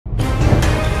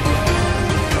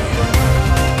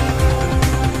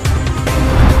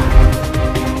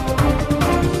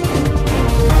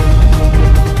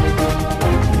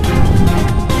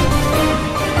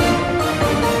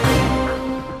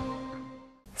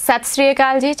सत श्री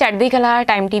अकाल जी। Chardikla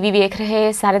time TV वेख रहे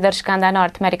सारे दर्शकों का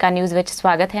नॉर्थ अमेरिका न्यूज़ में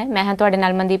स्वागत है। मैं हाँ तुहाडे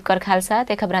नाल मनदीप कौर खालसा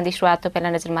ते खबरां दी शुरुआत तो पहला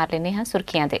नज़र मार लेने हाँ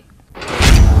सुर्खियां दे।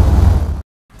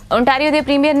 ओंटारियो के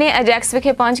प्रीमियर ने अजैक्स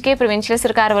विखे पहुंच के प्रोविंशियल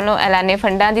सरकार वालों ऐलाने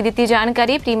फंडां की दी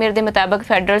जानकारी। प्रीमियर के मुताबिक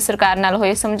फैडरल सरकार नाल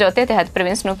होए समझौते तहत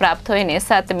प्रोविंस नूं प्राप्त होए ने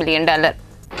 $7 बिलियन।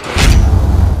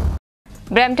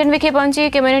 ब्रैम्पटन विखे पहुंची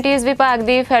कम्यूनिटीज़ विभाग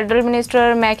की फैडरल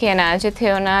मिनिस्टर मैकेना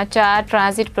जिथे उन्होंने 4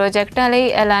 ट्रांजिट प्रोजेक्टों लिए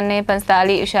ऐलाने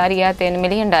 $45.3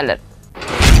 million.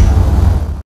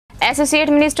 Associate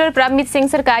minister Prabhmeet Singh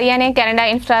Sarkaria ने कैनेडा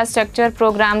इंफ्रास्ट्रक्चर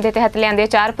प्रोग्राम के तहत लियांदे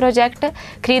 4 प्रोजेक्ट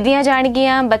खरीदियां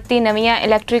जाणगियां 32 नवीं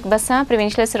इलैक्ट्रिक बसां।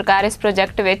 प्रोविंशियल सरकार इस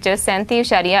प्रोजेक्ट में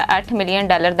 $37.8 मिलियन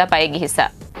का पाएगी हिस्सा।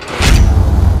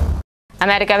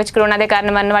 अमेरिका में कोरोना के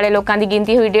कारण मरने वाले लोगों की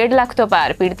गिनती हुई 1.5 लाख तो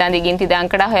पार। पीड़ितों की गिनती का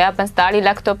आंकड़ा होया 45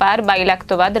 लाख तो पार। 22 लाख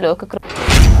तो वध लोग।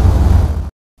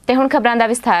 ते हुण खबरां दा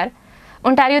विस्तार।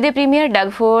 ओंटारियो के प्रीमियर डग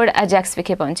फोर्ड अजैक्स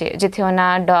विखे पहुंचे जिथे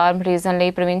उन्होंने डॉर्म रीजन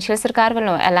लिए प्रोविंशियल सरकार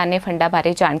वालों ऐलाने फंडा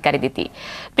बारे जानकारी दी।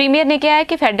 प्रीमियर ने कहा है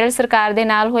कि फैडरल सरकार के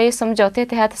नाल होए समझौते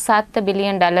तहत $7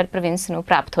 बिलियन प्रोविंस नूं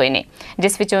प्राप्त होए ने,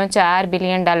 जिस विचों $4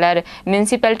 बिलियन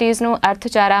म्यूनसिपैलिटीज़ नूं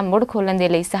अर्थचारा मुड़ खोलण दे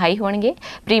लई सहाई होणगे।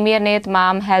 प्रीमियर ने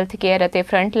तमाम हैल्थ केयर अते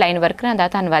फ्रंट लाइन वर्करां दा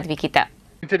धन्नवाद भी कीता।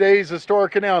 Today's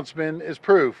historic announcement is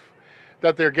proof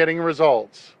that they're getting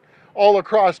results. All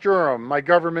across Durham, my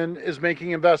government is making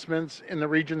investments in the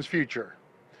region's future.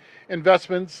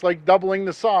 Investments like doubling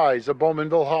the size of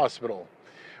Bowmanville Hospital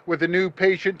with a new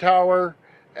patient tower,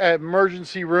 a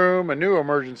new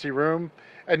emergency room,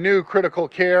 a new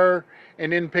critical care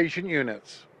and inpatient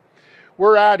units.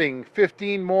 We're adding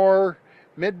 15 more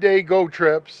midday GO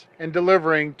trips and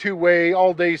delivering two-way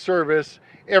all-day service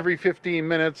every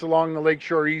 15 minutes along the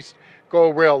Lakeshore East GO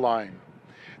rail line.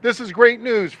 This is great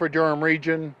news for Durham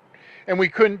region, and we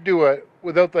couldn't do it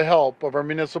without the help of our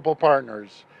municipal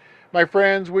partners. My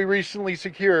friends, we recently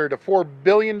secured a $4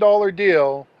 billion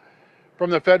deal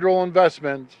from the federal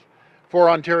investment for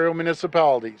Ontario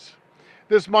municipalities.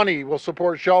 This money will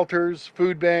support shelters,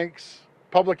 food banks,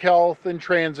 public health, and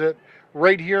transit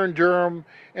right here in Durham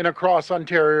and across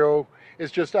Ontario.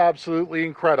 It's just absolutely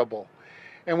incredible.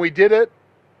 And we did it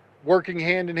working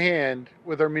hand in hand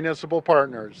with our municipal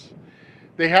partners.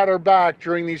 They had our back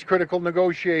during these critical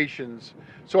negotiations,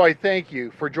 so I thank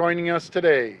you for joining us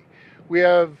today. We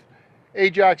have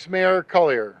Ajax Mayor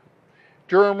Collier,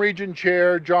 Durham Region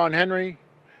Chair John Henry,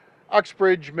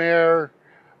 Uxbridge Mayor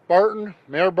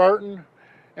Barton,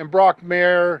 and Brock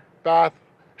Mayor Bath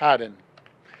Haddon.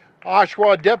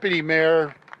 Oshawa Deputy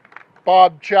Mayor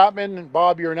Bob Chapman.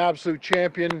 Bob, you're an absolute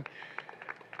champion.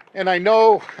 And I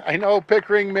know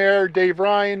Pickering Mayor Dave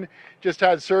Ryan just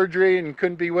had surgery and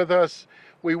couldn't be with us.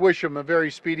 We wish him a very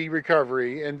speedy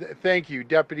recovery. And thank you,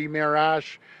 Deputy Mayor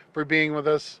Ash, for being with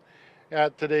us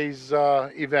at today's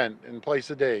event in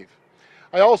place of Dave.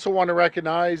 I also want to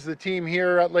recognize the team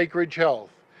here at Lake Ridge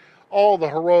Health, all the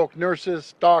heroic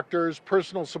nurses, doctors,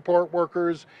 personal support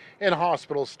workers, and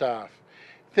hospital staff.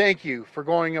 Thank you for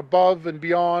going above and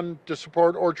beyond to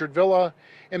support Orchard Villa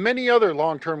and many other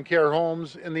long-term care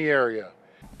homes in the area.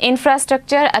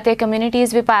 Infrastructure अते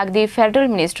communities विभाग की federal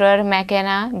minister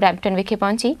McKenna Brampton विखे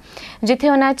पहुंची जिथे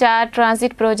उन्होंने 4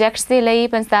 transit projects के लिए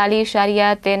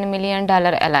 $45.3 million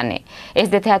ऐलाने। इस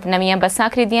दे तहत नवीं बसां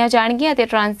खरीदियां जाणगियां ते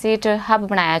ट्रांजिट हब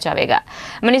बनाया जाएगा।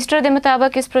 मिनिस्टर के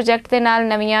मुताबिक इस प्रोजेक्ट के नाल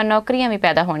नवीं नौकरियां भी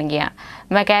पैदा होणगियां।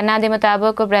 मैकेना के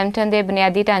मुताबिक ब्रैम्पटन के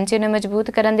बुनियादी ढांचे को मजबूत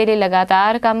करने के लिए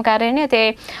लगातार काम कर रहे हैं ते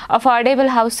अफोर्डेबल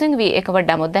हाउसिंग भी एक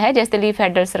वड्डा मुद्दा है जिस लिए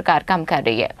फैडरल सरकार काम कर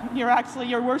रही है।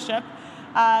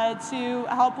 To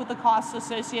help with the costs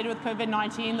associated with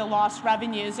COVID-19, the lost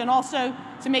revenues, and also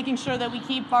to making sure that we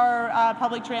keep our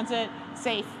public transit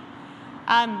safe.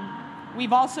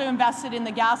 We've also invested in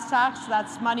the gas tax.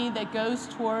 That's money that goes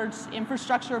towards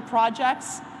infrastructure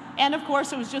projects. And of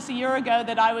course, it was just a year ago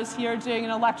that I was here doing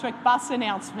an electric bus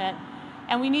announcement.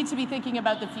 And we need to be thinking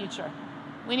about the future.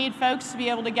 We need folks to be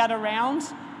able to get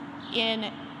around in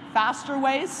faster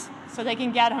ways so they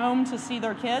can get home to see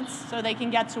their kids, so they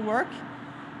can get to work.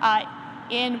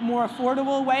 In more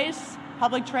affordable ways.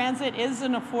 Public transit is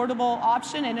an affordable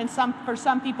option and for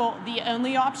some people the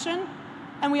only option.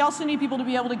 And we also need people to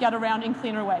be able to get around in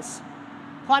cleaner ways.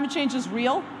 Climate change is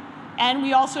real, and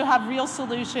we also have real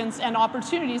solutions and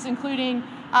opportunities, including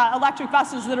electric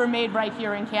buses that are made right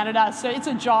here in Canada. So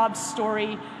it's a job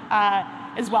story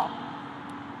as well.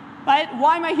 But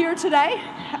why am I here today?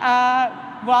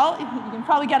 Well, you can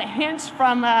probably get a hint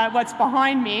from what's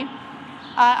behind me.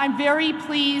 I'm very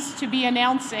pleased to be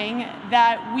announcing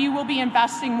that we will be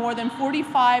investing more than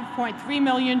 $45.3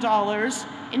 million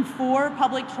in 4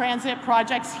 public transit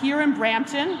projects here in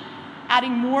Brampton,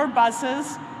 adding more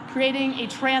buses, creating a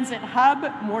transit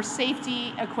hub, more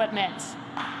safety equipment.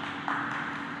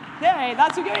 Yay,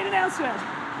 that's a great announcement.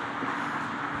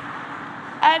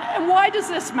 And why does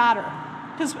this matter?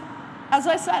 Because, as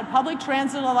I said, public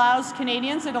transit allows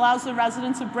Canadians, it allows the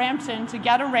residents of Brampton to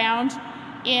get around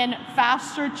in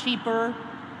faster, cheaper,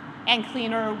 and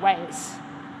cleaner ways.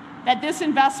 That this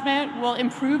investment will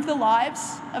improve the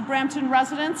lives of Brampton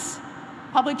residents.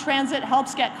 Public transit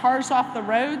helps get cars off the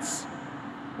roads.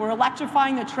 We're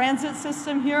electrifying the transit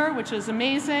system here, which is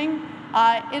amazing.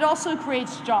 It also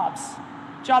creates jobs.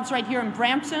 Jobs right here in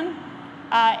Brampton,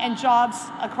 and jobs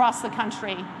across the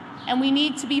country. And we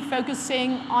need to be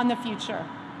focusing on the future.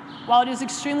 While it is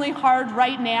extremely hard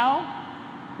right now,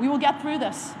 we will get through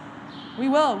this. We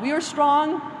will. We are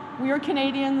strong, we are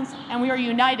Canadians, and we are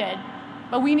united.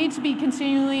 But we need to be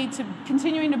continuing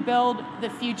to build the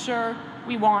future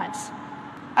we want.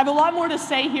 I have a lot more to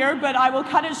say here, but I will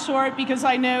cut it short because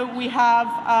I know we have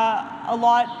a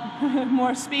lot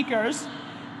more speakers.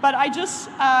 But I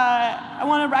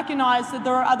want to recognize that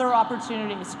there are other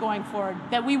opportunities going forward,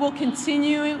 that we will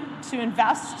continue to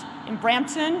invest in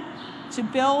Brampton, to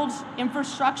build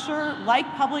infrastructure like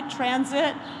public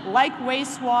transit, like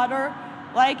wastewater,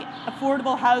 like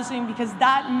affordable housing, because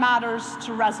that matters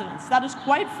to residents. That is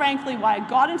quite frankly why I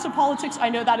got into politics. I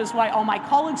know that is why all my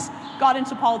colleagues got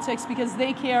into politics, because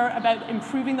they care about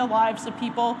improving the lives of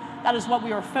people. That is what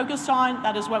we are focused on.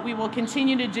 That is what we will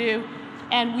continue to do.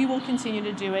 And we will continue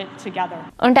to do it together.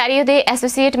 Ontario ਦੇ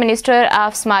associate minister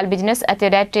of small business ਅਤੇ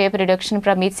red tape reduction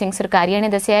Parmeet Singh Sarkaria ਨੇ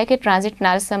ਦੱਸਿਆ ਹੈ ਕਿ transit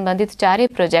ਨਾਲ ਸੰਬੰਧਿਤ ਚਾਰੇ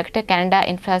project Canada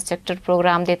infrastructure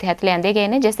programme ਦੇ ਤਹਿਤ ਲਿਆਂਦੇ ਗਏ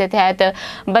ਨੇ, ਜਿਸ ਦੇ ਤਹਿਤ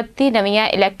 32 ਨਵੀਆਂ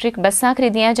ਇਲੈਕਟ੍ਰਿਕ ਬੱਸਾਂ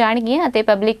ਖਰੀਦੀਆਂ ਜਾਣਗੀਆਂ ਅਤੇ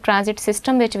ਪਬਲਿਕ ਟ੍ਰਾਂਜ਼ਿਟ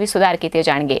ਸਿਸਟਮ ਵਿੱਚ ਵੀ ਸੁਧਾਰ ਕੀਤੇ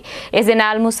ਜਾਣਗੇ। ਇਸ ਦੇ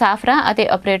ਨਾਲ ਮੁਸਾਫਰਾਂ ਅਤੇ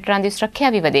ਆਪਰੇਟਰਾਂ ਦੀ ਸੁਰੱਖਿਆ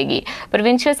ਵੀ ਵਧੇਗੀ।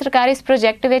 ਪ੍ਰੋਵਿੰਸ਼ੀਅਲ ਸਰਕਾਰ ਇਸ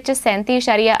ਪ੍ਰੋਜੈਕਟ ਵਿੱਚ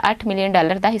 $37.8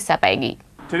 ਮਿਲੀਅਨ ਦਾ ਹਿੱਸਾ ਪਾਏਗੀ।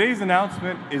 Today's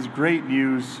announcement is great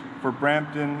news for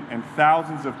Brampton and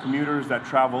thousands of commuters that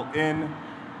travel in,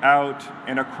 out,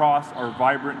 and across our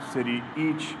vibrant city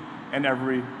each and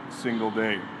every single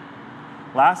day.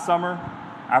 Last summer,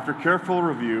 after careful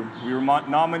review, we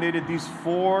nominated these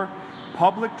 4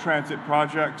 public transit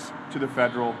projects to the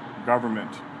federal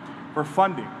government for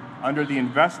funding under the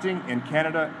Investing in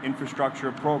Canada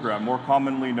Infrastructure Program, more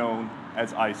commonly known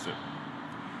as ISIP.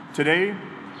 Today,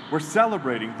 we're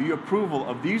celebrating the approval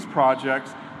of these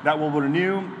projects that will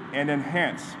renew and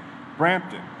enhance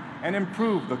Brampton and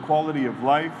improve the quality of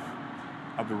life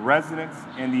of the residents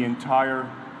and the entire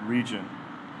region.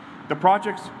 The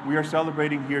projects we are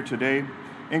celebrating here today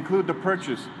include the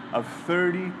purchase of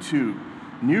 32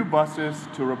 new buses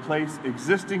to replace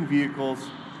existing vehicles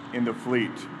in the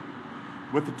fleet.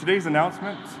 With today's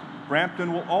announcement,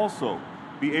 Brampton will also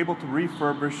be able to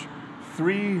refurbish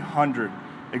 300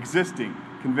 existing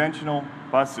conventional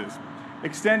buses,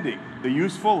 extending the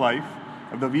useful life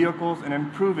of the vehicles and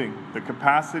improving the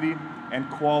capacity and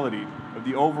quality of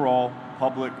the overall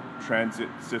public transit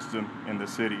system in the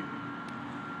city.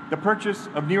 The purchase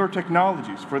of newer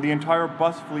technologies for the entire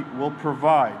bus fleet will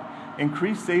provide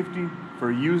increased safety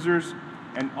for users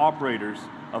and operators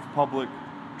of public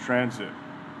transit.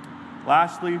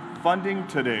 Lastly, funding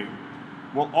today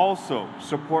will also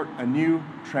support a new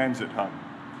transit hub,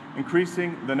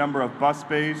 increasing the number of bus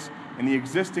bays in the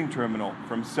existing terminal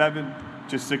from 7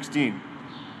 to 16,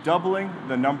 doubling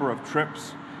the number of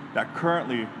trips that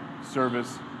currently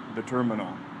service the terminal.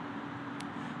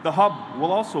 The hub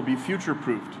will also be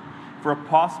future-proofed for a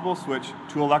possible switch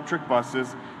to electric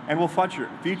buses and will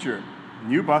feature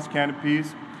new bus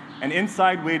canopies, an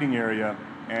inside waiting area,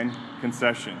 and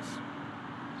concessions.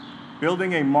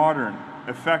 Building a modern,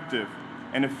 effective,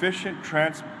 and efficient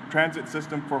transit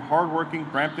system for hardworking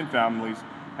Brampton families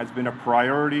has been a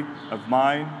priority of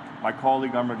mine, my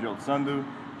colleague Amarjit Sandhu,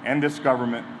 and this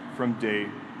government from day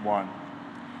one.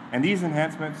 And these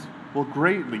enhancements will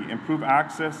greatly improve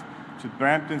access to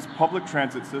Brampton's public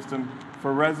transit system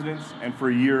for residents and for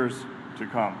years to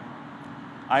come.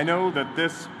 I know that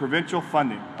this provincial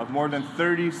funding of more than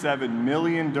 $37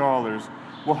 million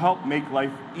will help make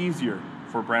life easier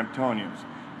for Bramptonians,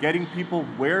 getting people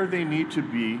where they need to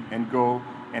be and go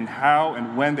and how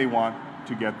and when they want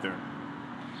to get there.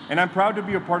 And I'm proud to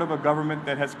be a part of a government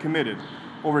that has committed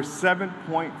over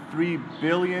 $7.3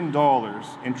 billion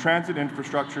in transit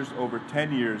infrastructures over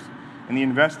 10 years in the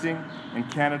Investing in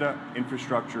Canada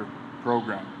Infrastructure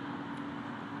Program.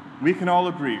 We can all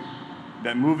agree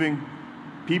that moving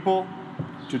people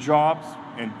to jobs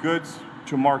and goods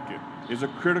to market is a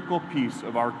critical piece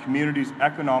of our community's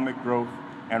economic growth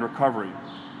and recovery,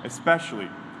 especially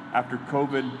after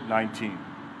COVID-19.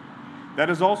 That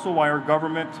is also why our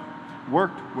government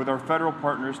worked with our federal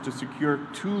partners to secure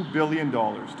 $2 billion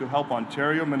to help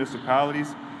Ontario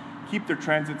municipalities keep their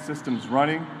transit systems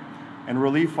running and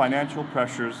relieve financial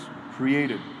pressures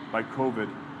created by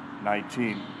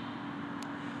COVID-19.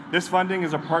 This funding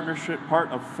is a partnership part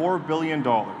of $4 billion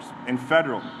in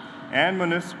federal and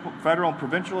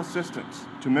provincial assistance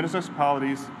to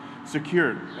municipalities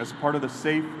secured as part of the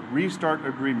Safe Restart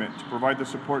Agreement to provide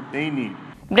the support they need.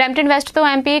 Brampton West ਤੋਂ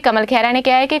MP ਕਮਲ ਖਹਿਰਾ ਨੇ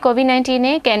ਕਿਹਾ ਹੈ ਕਿ ਕੋਵਿਡ-19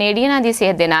 ਨੇ ਕੈਨੇਡੀਅਨਾਂ ਦੀ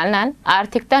ਸਿਹਤ ਦੇ ਨਾਲ-ਨਾਲ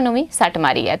ਆਰਥਿਕਤਾ ਨੂੰ ਵੀ ਸੱਟ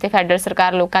ਮਾਰੀ ਹੈ ਤੇ ਫੈਡਰਲ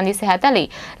ਸਰਕਾਰ ਲੋਕਾਂ ਦੀ ਸਹਾਇਤਾ ਲਈ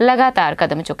ਲਗਾਤਾਰ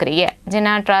ਕਦਮ ਚੁੱਕ ਰਹੀ ਹੈ,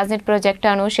 ਜਿਨ੍ਹਾਂ ਟ੍ਰਾਂਜ਼ਿਟ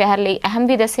ਪ੍ਰੋਜੈਕਟਾਂ ਨੂੰ ਸ਼ਹਿਰ ਲਈ ਅਹਿਮ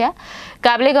ਵੀ ਦੱਸਿਆ।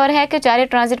 ਕਾਬਲੇ ਗੌਰ ਹੈ ਕਿ ਚਾਰੇ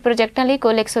ਟ੍ਰਾਂਜ਼ਿਟ ਪ੍ਰੋਜੈਕਟਾਂ ਲਈ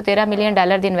ਕੁੱਲ $113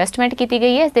 ਮਿਲੀਅਨ ਦੀ ਇਨਵੈਸਟਮੈਂਟ ਕੀਤੀ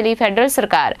ਗਈ ਹੈ। ਇਸ ਦੇ ਲਈ ਫੈਡਰਲ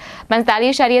ਸਰਕਾਰ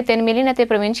 45.3 ਮਿਲੀਅਨ ਅਤੇ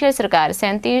ਪ੍ਰੋਵਿੰਸ਼ੀਅਲ ਸਰਕਾਰ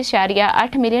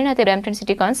 37.8 ਮਿਲੀਅਨ ਅਤੇ Brampton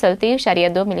city council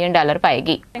 $30.2 million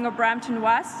ਪਾਏਗੀ। Brampton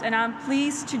West, and I'm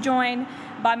pleased to join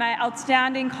by my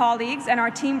outstanding colleagues and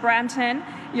our team Brampton,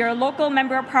 your local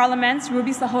Member of Parliaments,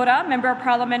 Ruby Sahota, Member of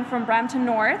Parliament from Brampton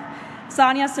North,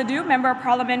 Sania Sidhu, Member of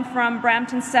Parliament from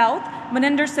Brampton South,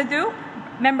 Maninder Sidhu,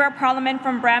 Member of Parliament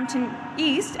from Brampton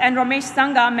East, and Ramesh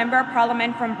Sangha, Member of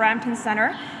Parliament from Brampton Centre.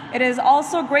 It is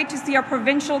also great to see our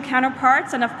provincial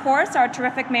counterparts and of course our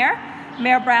terrific Mayor,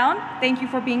 Mayor Brown. Thank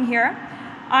you for being here.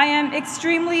 I am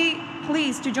extremely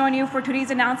pleased to join you for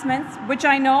today's announcements, which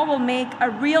I know will make a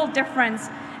real difference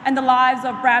in the lives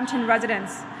of Brampton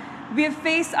residents. We have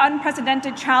faced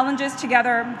unprecedented challenges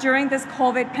together during this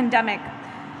COVID pandemic.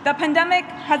 The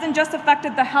pandemic hasn't just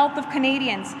affected the health of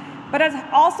Canadians, but it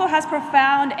also has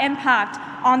profound impact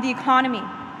on the economy.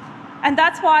 And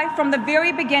that's why from the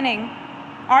very beginning,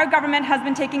 our government has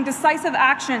been taking decisive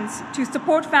actions to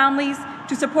support families,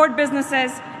 to support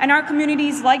businesses and our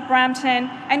communities like Brampton,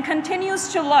 and continues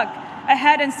to look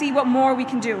ahead and see what more we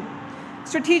can do.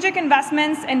 Strategic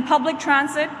investments in public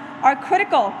transit are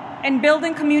critical in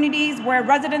building communities where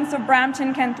residents of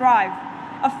Brampton can thrive.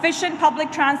 Efficient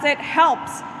public transit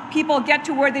helps people get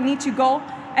to where they need to go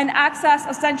and access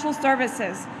essential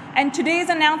services. And today's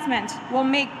announcement will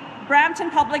make Brampton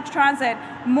public transit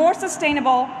more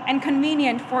sustainable and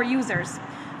convenient for users.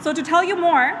 So to tell you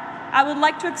more, I would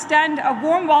like to extend a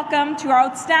warm welcome to our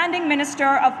outstanding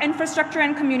Minister of Infrastructure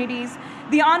and Communities,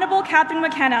 the Honourable Catherine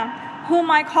McKenna, whom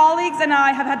my colleagues and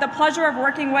I have had the pleasure of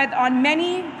working with on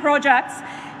many projects.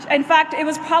 In fact, it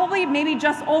was probably maybe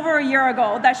just over a year ago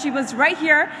that she was right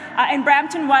here in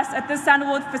Brampton West at this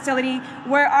Sandalwood facility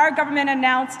where our government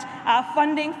announced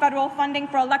federal funding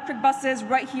for electric buses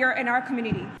right here in our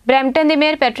community. Brampton ਦੇ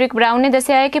mayor Patrick brown ਨੇ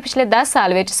ਦੱਸਿਆ ਹੈ ਕਿ ਪਿਛਲੇ 10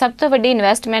 ਸਾਲ ਵਿੱਚ ਸਭ ਤੋਂ ਵੱਡੀ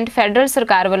ਇਨਵੈਸਟਮੈਂਟ ਫੈਡਰਲ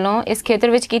ਸਰਕਾਰ ਵੱਲੋਂ ਇਸ ਖੇਤਰ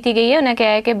ਵਿੱਚ ਕੀਤੀ ਗਈ ਹੈ। ਉਹਨਾਂ ਕਿਹਾ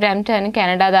ਹੈ ਕਿ ਬਰੈਂਪਟਨ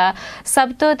ਕੈਨੇਡਾ ਦਾ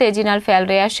ਸਭ ਤੋਂ ਤੇਜ਼ੀ ਨਾਲ ਫੈਲ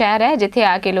ਰਿਹਾ ਸ਼ਹਿਰ ਹੈ ਜਿੱਥੇ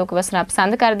ਆ ਕੇ ਲੋਕ ਵਸਣਾ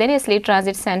ਪਸੰਦ ਕਰਦੇ ਨੇ, ਇਸ ਲਈ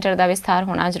ਟ੍ਰਾਂਜ਼ਿਟ ਸੈਂਟਰ ਦਾ ਵਿਸਥਾਰ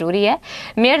ਹੋਣਾ ਜ਼ਰੂਰੀ ਹੈ।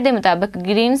 ਮੇਅਰ ਦੇ ਮੁਤਾਬਕ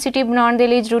ਗ੍ਰੀਨ ਸਿਟੀ ਬਣਾਉਣ ਦੇ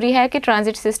ਲਈ ਜ਼ਰੂਰੀ ਹੈ ਕਿ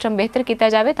ਟ੍ਰਾਂਜ਼ਿਟ ਸਿਸਟਮ ਬਿਹਤਰ ਕੀਤਾ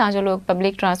ਜਾਵੇ ਤਾਂ ਜੋ ਲੋਕ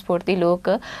ਪਬਲਿਕ ਟਰਾਂਸਪੋਰਟ ਦੀ ਲੋਕ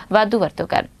ਵਾਧੂ ਵਰਤੋਂ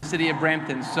ਕਰਨ। City of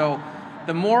Brampton. So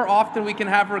the more often we can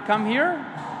have her come here,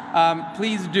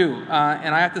 please do.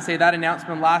 And I have to say that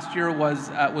announcement last year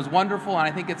was wonderful, and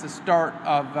I think it's a start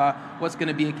of what's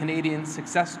going to be a Canadian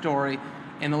success story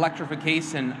in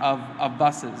electrification of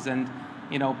buses. And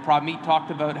you know, Prabmeet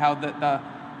talked about how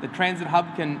the transit hub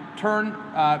can turn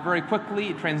very quickly,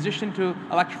 transition to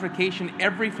electrification.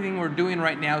 Everything we're doing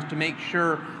right now is to make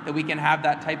sure that we can have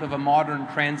that type of a modern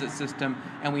transit system,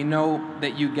 and we know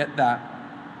that you get that.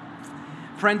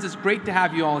 Friends, it's great to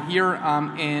have you all here,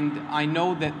 and I know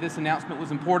that this announcement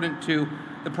was important to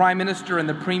the Prime Minister and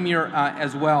the Premier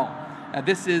as well.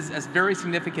 This is a very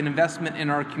significant investment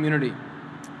in our community.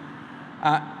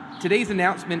 Today's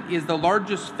announcement is the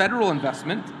largest federal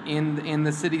investment in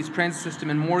the city's transit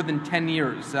system in more than 10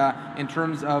 years in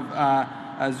terms of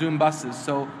Zoom buses.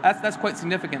 So that's quite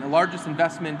significant. The largest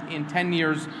investment in 10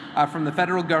 years from the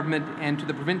federal government and to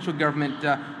the provincial government,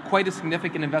 quite a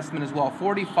significant investment as well.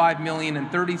 $45 million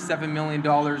and $37 million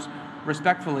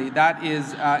respectively. That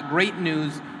is great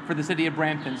news for the city of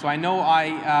Brampton. So I know I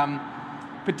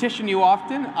petition you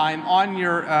often. I'm on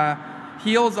your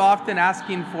heels often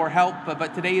asking for help,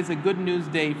 but today is a good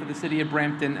news day for the city of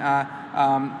Brampton.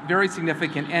 Very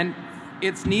significant, and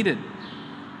it's needed.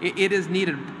 It is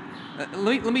needed.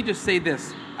 Let me just say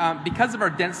this. Because of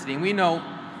our density, and we know,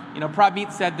 you know,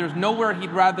 Prabmeet said there's nowhere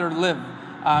he'd rather live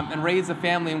and raise a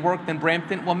family and work than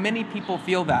Brampton. Well, many people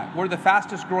feel that. We're the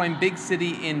fastest growing big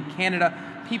city in Canada.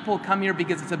 People come here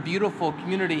because it's a beautiful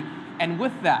community, and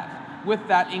with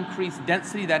that increased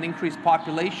density, that increased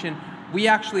population, we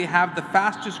actually have the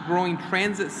fastest growing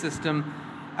transit system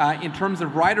in terms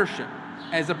of ridership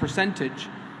as a percentage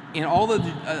in all of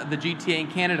the GTA in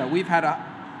Canada.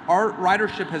 Our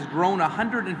ridership has grown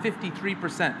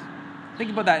 153%. Think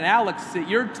about that. And Alex,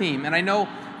 your team, and I know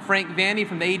Frank Vanny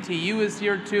from the ATU is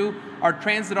here too. Our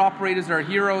transit operators are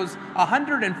heroes.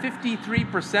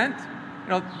 153%. You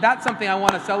know, that's something I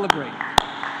want to celebrate.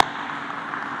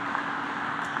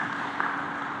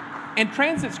 And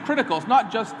transit's critical. It's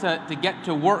not just to get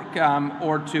to work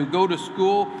or to go to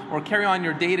school or carry on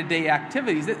your day-to-day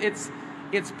activities.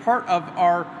 It's part of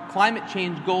our climate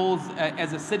change goals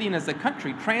as a city and as a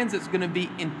country. Transit's going to be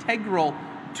integral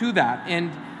to that.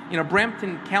 And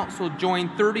Brampton Council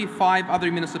joined 35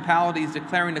 other municipalities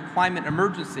declaring a climate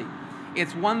emergency.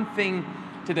 It's one thing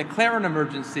to declare an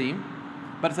emergency,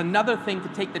 but it's another thing to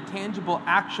take the tangible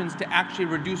actions to actually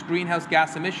reduce greenhouse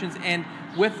gas emissions. And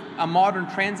with a modern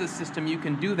transit system, you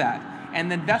can do that. And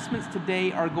the investments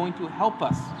today are going to help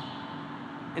us.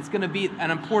 It's going to be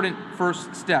an important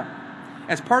first step.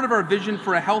 As part of our vision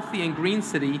for a healthy and green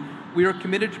city, we are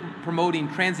committed to promoting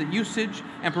transit usage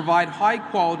and provide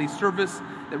high-quality service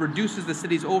that reduces the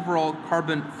city's overall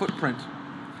carbon footprint.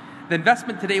 The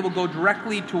investment today will go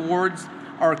directly towards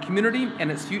our community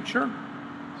and its future,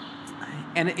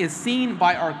 and it is seen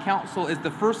by our council as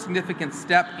the first significant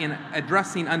step in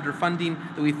addressing underfunding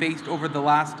that we faced over the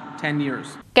last 10 years.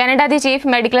 Canada the chief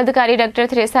medical ਅਧਿਕਾਰੀ doctor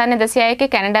ਥਰੇਸਾ ਨੇ ਦੱਸਿਆ ਹੈ ਕਿ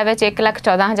Canada ਵਿੱਚ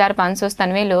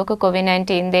 1,14,597 ਲੋਕ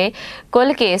ਕੋਵਿਡ-19 ਦੇ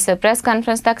ਕੁੱਲ case press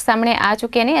conference ਤੱਕ ਸਾਹਮਣੇ ਆ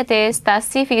ਚੁੱਕੇ ਨੇ ਅਤੇ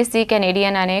 87%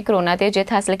 ਕੈਨੇਡੀਅਨਾਂ ਨੇ ਕਰੋਨਾ ਤੇ ਜਿੱਤ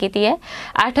ਹਾਸਲ ਕੀਤੀ ਹੈ।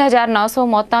 8,900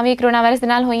 ਮੌਤਾਂ ਵੀ ਕਰੋਨਾ ਵਾਇਰਸ ਦੇ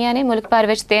ਨਾਲ ਹੋਈਆਂ ਨੇ। ਮੁਲਕ ਭਰ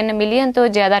ਵਿੱਚ 3 ਮਿਲੀਅਨ ਤੋਂ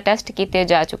ਜ਼ਿਆਦਾ ਟੈਸਟ ਕੀਤੇ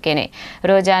ਜਾ ਚੁੱਕੇ ਨੇ।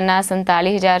 ਰੋਜ਼ਾਨਾ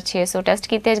 47,600 ਟੈਸਟ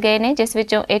ਕੀਤੇ ਗਏ ਨੇ, ਜਿਸ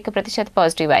ਵਿੱਚੋਂ 1%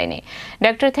 ਪੋਜ਼ਿਟਿਵ ਆਏ ਨੇ।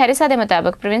 ਡਾਕਟਰ ਥਰੇਸਾ ਦੇ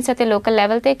ਮੁਤਾਬਕ ਪ੍ਰੋਵਿੰਸ ਅਤੇ ਲੋਕਲ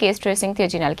ਲੈਵਲ ਤੇ ਕੇਸ ਟ੍ਰੇਸਿੰਗ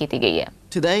ਤੇਜ਼ੀ ਨਾਲ ਕੀਤੀ ਗਈ ਹੈ।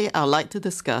 Today, I'd like to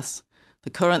discuss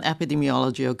the current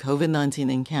epidemiology of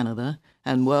COVID-19 in Canada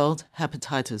and World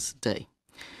Hepatitis Day.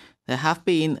 There have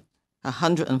been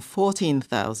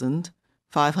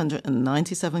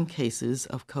 114,597 cases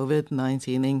of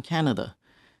COVID-19 in Canada,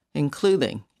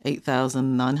 including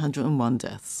 8,901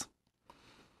 deaths.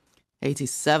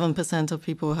 87% of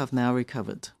people have now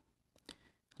recovered.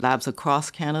 Labs across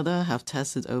Canada have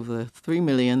tested over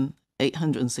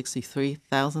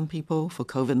 3,863,000 people for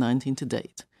COVID-19 to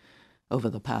date. Over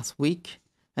the past week,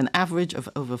 an average of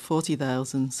over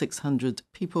 40,600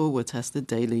 people were tested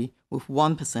daily, with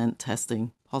 1% testing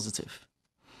positive.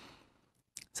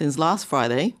 Since last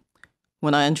Friday,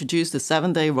 when I introduced the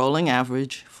 7-day rolling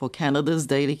average for Canada's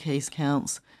daily case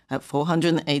counts at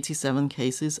 487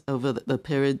 cases over the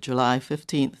period July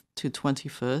 15th to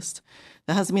 21st,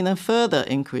 there has been a further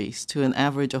increase to an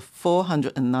average of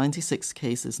 496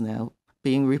 cases now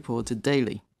being reported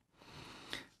daily.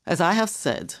 As I have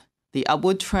said, the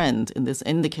upward trend in this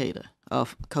indicator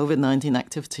of COVID-19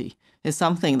 activity is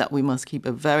something that we must keep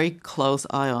a very close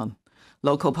eye on.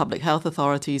 Local public health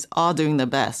authorities are doing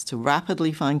their best to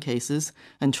rapidly find cases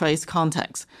and trace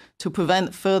contacts to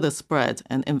prevent further spread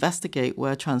and investigate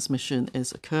where transmission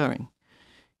is occurring.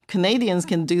 Canadians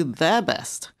can do their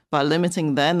best by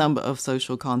limiting their number of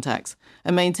social contacts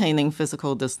and maintaining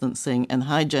physical distancing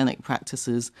and hygienic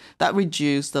practices that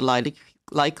reduce the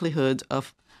likelihood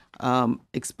of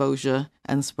exposure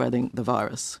and spreading the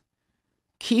virus.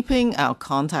 Keeping our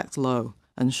contacts low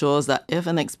ensures that if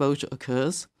an exposure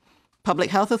occurs, public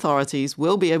health authorities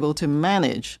will be able to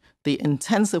manage the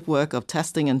intensive work of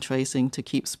testing and tracing to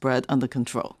keep spread under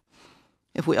control.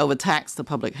 If we overtax the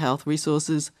public health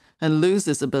resources and lose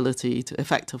this ability to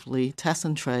effectively test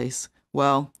and trace,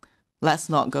 well, let's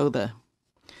not go there.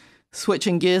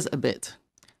 Switching gears a bit,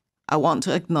 I want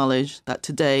to acknowledge that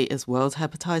today is World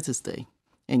Hepatitis Day.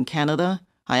 In Canada,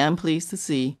 I am pleased to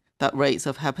see that rates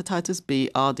of hepatitis B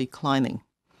are declining.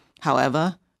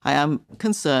 However, I am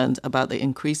concerned about the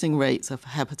increasing rates of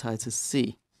hepatitis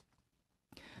C.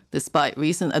 Despite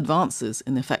recent advances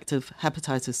in effective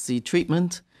hepatitis C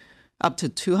treatment, up to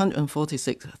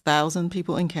 246,000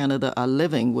 people in Canada are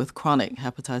living with chronic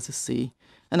hepatitis C,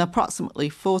 and approximately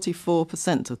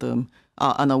 44% of them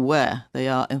are unaware they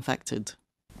are infected.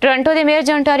 Toronto ਦੇ mayor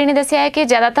John Tory ਨੇ ਦੱਸਿਆ ਹੈ ਕਿ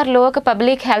ਜ਼ਿਆਦਾਤਰ ਲੋਕ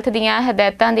public health ਦੀਆਂ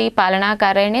ਹਦਾਇਤਾਂ ਦੀ ਪਾਲਣਾ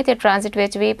ਕਰ ਰਹੇ ਨੇ ਤੇ ਟ੍ਰਾਂਜ਼ਿਟ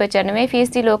ਵਿੱਚ ਵੀ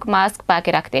 95% ਲੋਕ ਮਾਸਕ ਪਾ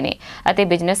ਕੇ ਰੱਖਦੇ ਨੇ ਅਤੇ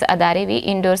ਬਿਜ਼ਨਸ ਅਦਾਰੇ ਵੀ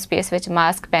ਇਨਡੋਰ ਸਪੇਸ ਵਿੱਚ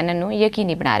ਮਾਸਕ ਪਹਿਨਣ ਨੂੰ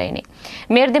ਯਕੀਨੀ ਬਣਾ ਰਹੇ ਨੇ।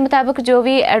 ਮੇਅਰ ਦੇ ਮੁਤਾਬਕ ਜੋ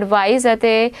ਵੀ ਐਡਵਾਈਸ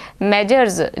ਅਤੇ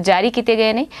ਮੈਜਰਸ ਜਾਰੀ ਕੀਤੇ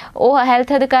ਗਏ ਨੇ ਉਹ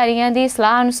ਹੈਲਥ ਅਧਿਕਾਰੀਆਂ ਦੀ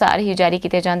ਸਲਾਹ ਅਨੁਸਾਰ ਹੀ ਜਾਰੀ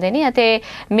ਕੀਤੇ ਜਾਂਦੇ ਨੇ ਅਤੇ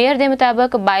ਮੇਅਰ ਦੇ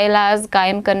ਮੁਤਾਬਕ ਬਾਇਲਾਜ਼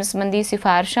ਕਾਇਮ ਕਰਨ ਸੰਬੰਧੀ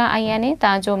ਸਿਫਾਰਸ਼ਾਂ ਆਈਆਂ ਨੇ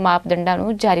ਤਾਂ ਜੋ ਮਾਪਦੰਡਾਂ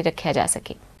ਨੂੰ ਜਾਰੀ ਰੱਖਿਆ ਜਾ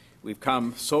ਸਕੇ। We've come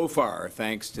so far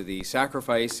thanks to the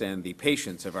sacrifice and the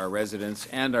patience of our residents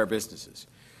and our businesses.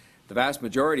 The vast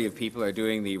majority of people are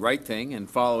doing the right thing and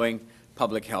following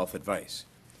public health advice.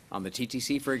 On the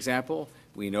TTC, for example,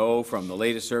 we know from the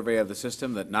latest survey of the system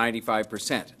that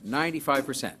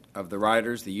 95% of the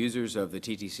riders, the users of the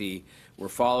TTC,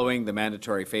 were following the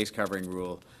mandatory face covering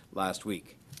rule last week.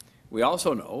 We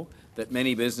also know that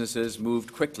many businesses moved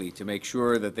quickly to make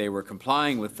sure that they were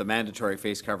complying with the mandatory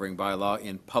face covering bylaw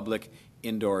in public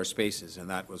indoor spaces, and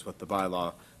that was what the bylaw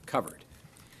covered.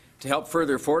 To help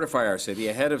further fortify our city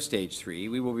ahead of Stage 3,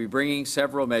 we will be bringing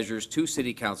several measures to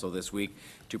City Council this week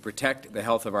to protect the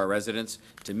health of our residents,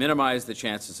 to minimize the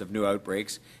chances of new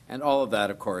outbreaks, and all of that,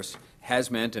 of course,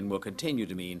 has meant and will continue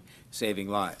to mean saving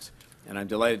lives. And I'm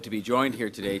delighted to be joined here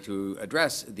today to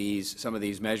address some of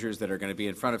these measures that are going to be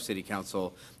in front of City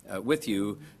Council with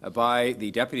you by the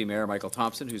Deputy Mayor, Michael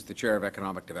Thompson, who's the Chair of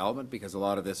Economic Development, because a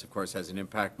lot of this, of course, has an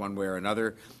impact one way or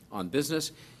another on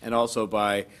business, and also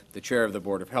by the Chair of the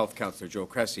Board of Health, Councillor Joe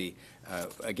Cressy,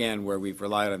 again, where we've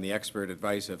relied on the expert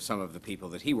advice of some of the people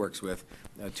that he works with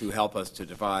to help us to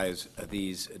devise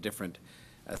these different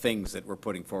things that we're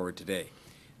putting forward today.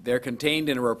 They're contained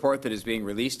in a report that is being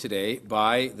released today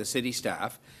by the city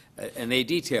staff, and they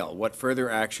detail what further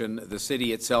action the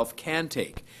city itself can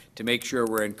take to make sure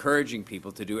we're encouraging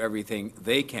people to do everything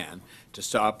they can to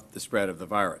stop the spread of the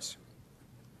virus.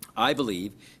 I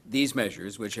believe these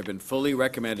measures, which have been fully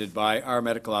recommended by our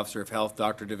Medical Officer of Health,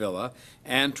 Dr. Davila,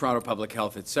 and Toronto Public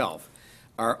Health itself,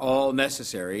 are all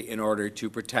necessary in order to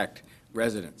protect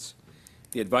residents.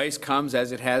 The advice comes,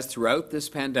 as it has throughout this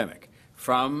pandemic,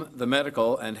 from the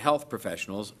medical and health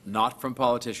professionals, not from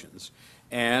politicians.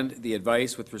 And the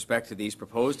advice with respect to these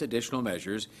proposed additional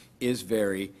measures is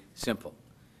very simple.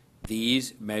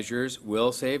 These measures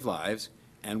will save lives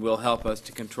and will help us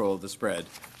to control the spread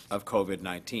of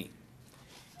COVID-19.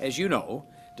 As you know,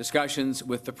 discussions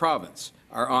with the province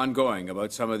are ongoing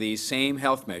about some of these same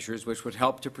health measures which would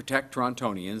help to protect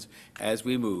Torontonians as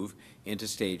we move into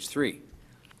Stage 3.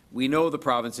 We know the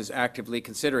province is actively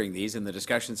considering these, and the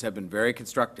discussions have been very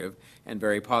constructive and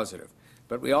very positive.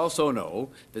 But we also know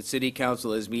that City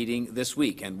Council is meeting this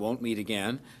week and won't meet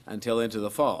again until into the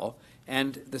fall,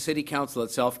 and the City Council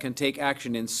itself can take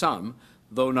action in some,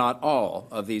 though not all,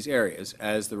 of these areas,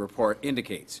 as the report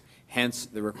indicates, hence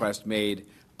the request made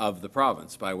of the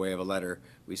province by way of a letter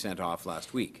we sent off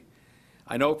last week.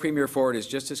 I know Premier Ford is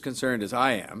just as concerned as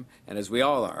I am, and as we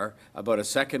all are, about a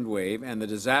second wave and the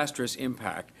disastrous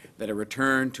impact that a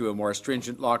return to a more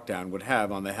stringent lockdown would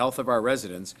have on the health of our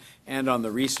residents and on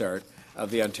the restart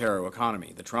of the Ontario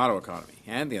economy, the Toronto economy,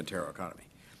 and the Ontario economy.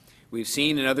 We've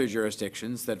seen in other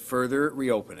jurisdictions that further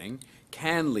reopening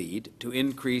can lead to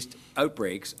increased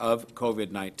outbreaks of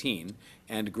COVID-19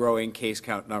 and growing case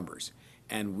count numbers,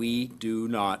 and we do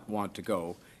not want to go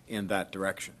in that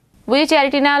direction. We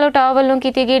charity ਨਾਲ ਉਟਾਓ ਵੱਲੋਂ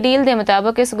ਕੀਤੀ ਗਈ deal ਦੇ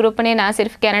ਮੁਤਾਬਕ ਇਸ group ਨੇ ਨਾ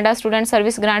ਸਿਰਫ Canada student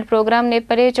service grant programme ਨੇ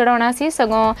ਪਰੇ ਚੜਾਉਣਾ ਸੀ,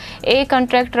 ਸਗੋਂ ਇਹ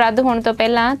ਕੰਟਰੈਕਟ ਰੱਦ ਹੋਣ ਤੋਂ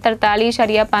ਪਹਿਲਾਂ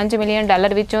 $43.5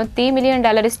 ਮਿਲੀਅਨ ਵਿੱਚੋਂ $30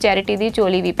 ਮਿਲੀਅਨ ਇਸ ਚੈਰਿਟੀ ਦੀ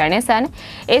ਝੋਲੀ ਵੀ ਪੈਣੇ ਸਨ।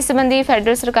 ਇਸ ਸੰਬੰਧੀ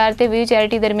ਫੈਡਰਲ ਸਰਕਾਰ ਤੇ ਵੀ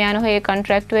ਚੈਰਿਟੀ ਦਰਮਿਆਨ ਹੋਏ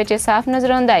ਕੰਟਰੈਕਟ ਵਿੱਚ ਸਾਫ਼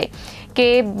ਨਜ਼ਰ ਆਉਂਦਾ ਹੈ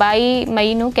ਕਿ 22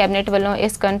 ਮਈ ਨੂੰ ਕੈਬਨਿਟ ਵੱਲੋਂ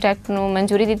ਇਸ ਕੰਟਰੈਕਟ ਨੂੰ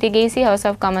ਮਨਜ਼ੂਰੀ ਦਿੱਤੀ ਗਈ ਸੀ। House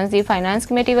of Commons the finance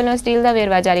committee ਵੱਲੋਂ ਇਸ ਡੀਲ ਦਾ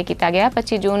ਵੇਰਵਾ ਜਾਰੀ ਕੀਤਾ ਗਿਆ।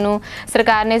 25 ਜੂਨ ਨੂੰ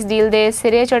ਸਰਕਾਰ ਨੇ ਇਸ ਡੀਲ ਦੇ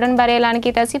ਸਿਰੇ ਚੜ੍ਹਨ ਬਾਰੇ ਐਲਾਨ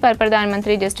ਕੀਤਾ ਸੀ, ਪਰ ਪ੍ਰਧਾਨ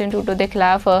ਮੰਤਰੀ ਜਸਟਿਨ ਟਰੂਡੋ ਦੇ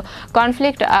ਖਿਲਾਫ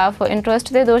ਕੌਨਫਲਿਕਟ ਆਫ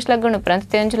ਇੰਟਰਸਟ ਦੇ ਦੋਸ਼ ਲੱਗਣ ਉਪਰੰਤ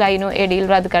 3 ਜੁਲਾਈ ਨੂੰ ਇਹ ਡੀਲ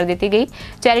ਰੱਦ ਕਰ ਦਿੱਤੀ ਗਈ।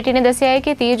 ਚੈਰਿਟੀ ਨੇ ਦੱਸਿਆ ਹੈ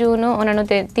ਕਿ 30 ਜੂਨ ਨੂੰ ਉਹਨਾਂ ਨੂੰ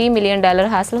 $30 ਮਿਲੀਅਨ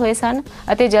ਹਾਸਲ ਹੋਏ ਸਨ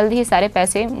ਅਤੇ ਜਲਦ ਹੀ ਸਾਰੇ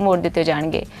ਪੈਸੇ ਮੋੜ ਦਿੱਤੇ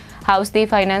ਜਾਣਗੇ। ਹਾਊਸ ਦੀ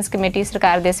ਫਾਈਨਾਂਸ ਕਮੇਟੀ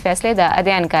ਸਰਕਾਰ ਦੇ ਇਸ ਫੈਸਲੇ ਦਾ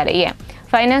ਅਧਿਐਨ ਕਰ ਰਹੀ ਹੈ।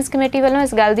 ਫਾਈਨਾਂਸ ਕਮੇਟੀ ਵੱਲੋਂ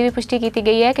ਇਸ ਗੱਲ ਦੀ ਵੀ ਪੁਸ਼ਟੀ ਕੀਤੀ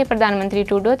ਗਈ ਹੈ ਕਿ ਪ੍ਰਧਾਨ ਮੰਤਰੀ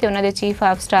ਟਰੂਡੋ ਤੇ ਉਹਨਾਂ ਦੇ chief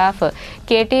of staff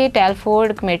KT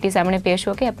Telford committee ਸਾਹਮਣੇ ਪੇਸ਼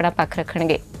ਹੋ ਕੇ ਆਪਣਾ ਪੱਖ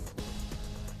ਰੱਖਣਗੇ।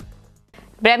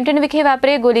 ਬਰੈਂਪਟਨ ਵਿਖੇ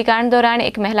ਵਾਪਰੇ ਗੋਲੀकांड ਦੌਰਾਨ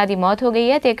ਇੱਕ ਮਹਿਲਾ ਦੀ ਮੌਤ ਹੋ ਗਈ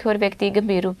ਹੈ ਤੇ ਇੱਕ ਹੋਰ ਵਿਅਕਤੀ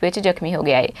ਗੰਭੀਰ ਰੂਪ ਵਿੱਚ ਜ਼ਖਮੀ ਹੋ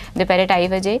ਗਿਆ ਹੈ। ਦੁਪਹਿਰੇ 2:30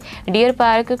 ਵਜੇ ਡੀਅਰ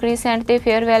ਪਾਰਕ ਕ੍ਰੀਸੈਂਟ ਤੇ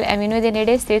ਫੇਅਰਵੈਲ ਐਵਨਿਊ ਦੇ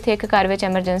ਨੇੜੇ ਸਥਿਤ ਇੱਕ ਘਰ ਵਿੱਚ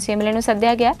ਐਮਰਜੈਂਸੀ ਅਮਲੇ ਨੂੰ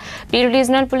ਸੱਦਿਆ ਗਿਆ। ਪੀਰ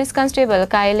ਰੀਜਨਲ ਪੁਲਿਸ ਕਨਸਟੇਬਲ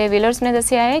ਕਾਇਲੇ ਵਿਲਰਸ ਨੇ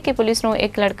ਦੱਸਿਆ ਹੈ ਕਿ ਪੁਲਿਸ ਨੂੰ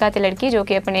ਇੱਕ ਲੜਕਾ ਤੇ ਲੜਕੀ ਜੋ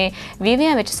ਕਿ ਆਪਣੇ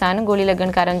ਵੀਵਿਆਂ ਵਿੱਚ ਸਨ ਗੋਲੀ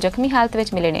ਲੱਗਣ ਕਾਰਨ ਜ਼ਖਮੀ ਹਾਲਤ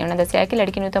ਵਿੱਚ ਮਿਲੇ ਨੇ। ਉਹਨਾਂ ਦੱਸਿਆ ਕਿ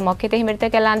ਲੜਕੀ ਨੂੰ ਤਾਂ ਮੌਕੇ ਤੇ ਹੀ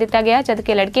ਮ੍ਰਿਤਕ ਐਲਾਨ ਦਿੱਤਾ ਗਿਆ,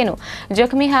 ਜਦਕਿ ਲੜਕੇ ਨੂੰ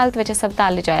ਜ਼ਖਮੀ ਹਾਲਤ ਵਿੱਚ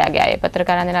ਹਸਪਤਾਲ ਲਿਜਾਇਆ ਗਿਆ ਹੈ।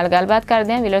 ਪੱਤਰਕਾਰਾਂ ਦੇ ਨਾਲ ਗੱਲਬਾਤ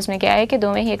ਕਰਦਿਆਂ ਵਿਲਰਸ ਨੇ ਕਿਹਾ ਹੈ ਕਿ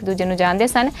ਦੋਵੇਂ ਹੀ ਇੱਕ ਦੂਜੇ ਨੂੰ ਜਾਣਦੇ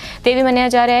ਸਨ ਤੇ ਵੀ ਮੰਨਿਆ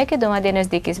ਜਾ ਰਿਹਾ ਹੈ ਕਿ ਦੋਵਾਂ ਦੇ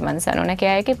ਨਜ਼ਦੀਕੀ ਸੰਬੰਧ ਸਨ।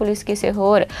 ਕਿਹਾ ਹੈ ਕਿ ਪੁਲਿਸ ਕਿਸੇ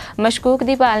ਹੋਰ ਮਸ਼ਕੂਕ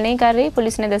ਦੀ ਭਾਲ ਨਹੀਂ ਕਰ ਰਹੀ।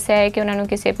 ਪੁਲਿਸ ਨੇ ਦੱਸਿਆ ਹੈ ਕਿ ਉਹਨਾਂ ਨੂੰ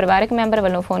ਕਿਸੇ ਪਰਿਵਾਰਕ ਮੈਂਬਰ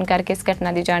ਵੱਲੋਂ ਫੋਨ ਕਰਕੇ ਇਸ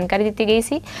ਘਟਨਾ ਦੀ ਜਾਣਕਾਰੀ ਦਿੱਤੀ ਗਈ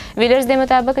ਸੀ। ਵਿਲਰਸ ਦੇ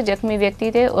ਮੁਤਾਬਕ ਜ਼ਖਮੀ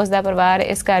ਵਿਅਕਤੀ ਤੇ ਉਸ ਦਾ ਪਰਿਵਾਰ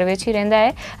ਇਸ ਘਰ ਵਿੱਚ ਹੀ ਰਹਿੰਦਾ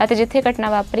ਹੈ ਅਤੇ ਜਿੱਥੇ ਘਟਨਾ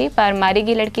ਵਾਪਰੀ ਪਰ ਮਾਰੀ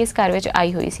ਗਈ ਲੜਕੀ ਇਸ ਘਰ ਵਿੱਚ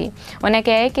ਆਈ ਹੋਈ ਸੀ। ਉਹਨਾਂ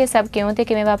ਕਿਹਾ ਹੈ ਕਿ ਸਭ ਕਿਉਂ ਤੇ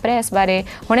ਕਿਵੇਂ ਵਾਪਰਿਆ ਇਸ ਬਾਰੇ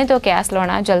ਹੁਣੇ ਤੋਂ ਕਿਆਸ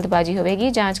ਲਾਉਣਾ ਜਲਦਬਾਜ਼ੀ ਹੋਵੇਗੀ।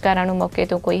 ਜਾਂਚਕਾਰਾਂ ਨੂੰ ਮੌਕੇ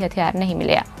ਤੋਂ ਕੋਈ ਹਥਿਆਰ ਨਹੀਂ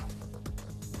ਮਿਲਿਆ।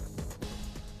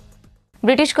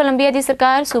 ਬ੍ਰਿਟਿਸ਼ ਕੋਲੰਬੀਆ ਦੀ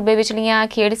ਸਰਕਾਰ ਸੂਬੇ ਵਿਚਲੀਆਂ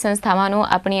ਖੇਡ ਸੰਸਥਾਵਾਂ ਨੂੰ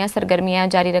ਆਪਣੀਆਂ ਸਰਗਰਮੀਆਂ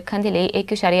ਜਾਰੀ ਰੱਖਣ ਦੇ ਲਈ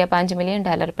 $1.5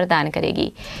 ਮਿਲੀਅਨ ਪ੍ਰਦਾਨ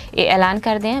ਕਰੇਗੀ। ਇਹ ਐਲਾਨ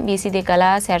ਕਰਦਿਆਂ BC ਦੇ ਕਲਾ,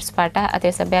 ਸੈਰ ਸਪਾਟਾ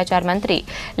ਅਤੇ ਸੱਭਿਆਚਾਰ ਮੰਤਰੀ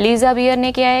ਲੀਜ਼ਾ ਬੀਅਰ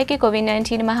ਨੇ ਕਿਹਾ ਹੈ ਕਿ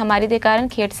ਕੋਵਿਡ-19 ਮਹਾਮਾਰੀ ਦੇ ਕਾਰਨ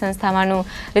ਖੇਡ ਸੰਸਥਾਵਾਂ ਨੂੰ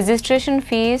ਰਜਿਸਟ੍ਰੇਸ਼ਨ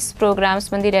ਫੀਸ, ਪ੍ਰੋਗਰਾਮ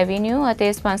ਸੰਬੰਧੀ ਰੈਵਨਿਊ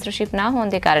ਅਤੇ ਸਪਾਂਸਰਸ਼ਿਪ ਨਾ ਹੋਣ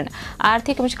ਦੇ ਕਾਰਨ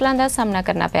ਆਰਥਿਕ ਮੁਸ਼ਕਲਾਂ ਦਾ ਸਾਹਮਣਾ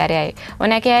ਕਰਨਾ ਪੈ ਰਿਹਾ ਹੈ।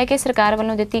 ਉਹਨਾਂ ਕਿਹਾ ਹੈ ਕਿ ਸਰਕਾਰ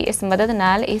ਵੱਲੋਂ ਦਿੱਤੀ ਇਸ ਮਦਦ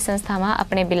ਨਾਲ ਇਹ ਸੰਸਥਾਵਾਂ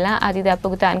ਆਪਣੇ ਬਿੱਲਾਂ ਆਦਿ ਦਾ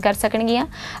ਭੁਗਤਾਨ ਕਰ ਸਕਣਗੀਆਂ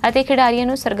ਅਤੇ ਖਿਡਾਰੀਆਂ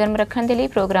ਨੂੰ ਸਰਗਰਮ ਰੱਖਣ ਦੇ ਲਈ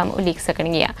ਪ੍ਰੋਗਰਾਮ ਉਲੀਕ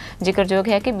ਸਕਣਗੀਆਂ। ਜ਼ਿਕਰਯੋਗ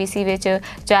ਹੈ ਕਿ BC ਵਿੱਚ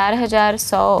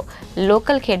 4100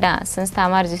 ਲੋਕਲ ਖੇਡਾਂ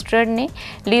ਸੰਸਥਾਵਾਂ ਰਜਿਸਟਰਡ ਨੇ।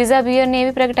 ਲੀਜ਼ਾ ਬੀਅਰ ਨੇ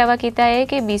ਵੀ ਪ੍ਰਗਟਾਵਾ ਕੀਤਾ ਹੈ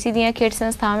ਕਿ BC ਦੀਆਂ ਖੇਡ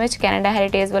ਸੰਸਥਾਵਾਂ ਵਿੱਚ ਕੈਨੇਡਾ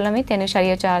ਹੈਰੀਟੇਜ ਵੱਲੋਂ ਵੀ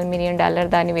 $3.4 ਮਿਲੀਅਨ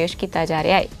ਦਾ ਨਿਵੇਸ਼ ਕੀਤਾ ਜਾ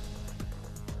ਰਿਹਾ ਹੈ।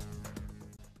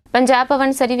 ਪੰਜਾਬ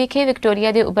ਭਵਨ ਸਰੀ ਵਿਖੇ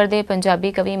ਵਿਕਟੋਰੀਆ ਦੇ ਉੱਭਰਦੇ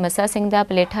ਪੰਜਾਬੀ ਕਵੀ ਮੱਸਾ ਸਿੰਘ ਦਾ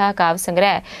ਪਲੇਠਾ ਕਾਵ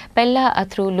ਸੰਗ੍ਰਹਿ ਪਹਿਲਾ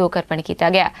ਅਥਰੂ ਲੋਕ ਅਰਪਣ ਕੀਤਾ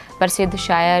ਗਿਆ। ਪ੍ਰਸਿੱਧ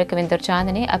ਸ਼ਾਇਰ ਕਵਿੰਦਰ ਚਾਂਦ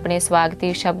ਨੇ ਆਪਣੇ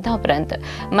ਸਵਾਗਤੀ ਸ਼ਬਦਾਂ ਉਪਰੰਤ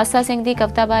ਮੱਸਾ ਸਿੰਘ ਦੀ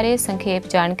ਕਵਿਤਾ ਬਾਰੇ ਸੰਖੇਪ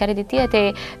ਜਾਣਕਾਰੀ ਦਿੱਤੀ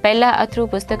ਅਤੇ ਪਹਿਲਾ ਅਥਰੂ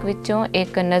ਪੁਸਤਕ ਵਿੱਚੋਂ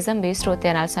ਇੱਕ ਨਜ਼ਮ ਵੀ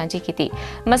ਸਰੋਤਿਆਂ ਨਾਲ ਸਾਂਝੀ ਕੀਤੀ।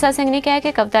 ਮੱਸਾ ਸਿੰਘ ਨੇ ਕਿਹਾ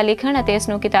ਕਿ ਕਵਿਤਾ ਲਿਖਣ ਅਤੇ ਇਸ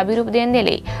ਨੂੰ ਕਿਤਾਬੀ ਰੂਪ ਦੇਣ ਦੇ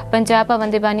ਲਈ ਪੰਜਾਬ ਭਵਨ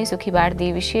ਦੇ ਬਾਨੀ ਸੁਖੀ ਬਾਟ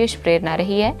ਦੀ ਵਿਸ਼ੇਸ਼ ਪ੍ਰੇਰਨਾ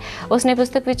ਰਹੀ ਹੈ। ਉਸਨੇ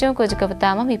ਪੁਸਤਕ ਵਿੱਚੋਂ ਕੁਝ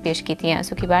ਕਵਿਤਾਵਾਂ ਵੀ ਪੇਸ਼ ਕੀਤੀਆਂ।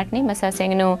 ਸੁਖੀ ਬਾਟ ਨੇ ਮੱਸਾ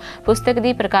ਸਿੰਘ ਨੂੰ ਪੁਸਤਕ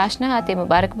ਦੀ ਪ੍ਰਕਾਸ਼ਨਾ ਅਤੇ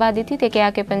ਮੁਬਾਰਕ ਦਿੱਤੀ ਤੇ ਕਿਹਾ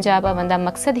ਕਿ ਪੰਜਾਬ ਭਵਨ ਦਾ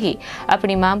ਮਕਸਦ ਹੀ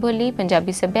ਆਪਣੀ ਮਾਂ ਬੋਲੀ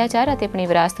ਪੰਜਾਬੀ ਸੱਭਿਆਚਾਰ ਅਤੇ ਆਪਣੀ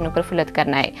ਵਿਰਾਸਤ ਨੂੰ ਪ੍ਰਫੁੱਲਤ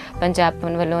ਕਰਨਾ ਹੈ। ਪੰਜਾਬ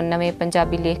ਭਵਨ ਵੱਲੋਂ ਨਵੇਂ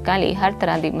ਪੰਜਾਬੀ ਲੇਖਕਾਂ ਲਈ ਹਰ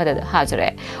ਤਰ੍ਹਾਂ ਦੀ ਮਦਦ ਹਾਜ਼ਰ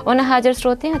ਹੈ। ਉਹਨਾਂ ਹਾਜ਼ਰ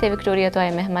ਸਰੋਤਿਆਂ ਅਤੇ ਵਿਕਟੋਰੀਆ ਤੋਂ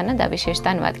ਆਏ ਮਹਿਮਾਨਾਂ ਦਾ ਵਿਸ਼ੇਸ਼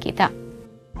ਧੰਨਵਾਦ ਕੀਤਾ।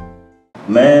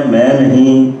 ਮੈਂ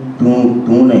ਨਹੀਂ,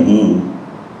 ਤੂੰ ਨਹੀਂ,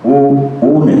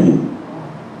 ਉਹ ਨਹੀਂ,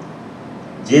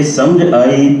 ਜੇ ਸਮਝ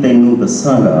ਆਈ ਤੈਨੂੰ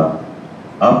ਦੱਸਾਂਗਾ,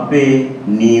 ਆਪੇ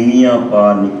ਨੀਵੀਆਂ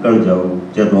ਪਾ ਨਿਕਲ ਜਾਊ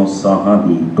ਜਦੋਂ ਸਾਹਾਂ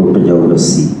ਦੀ ਟੁੱਟ ਜਾਊ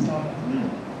ਰੱਸੀ।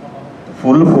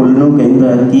 ਫੁੱਲ ਨੂੰ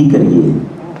ਕਹਿੰਦਾ ਕੀ ਕਰੀਏ,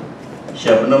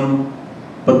 ਸ਼ਬਨਮ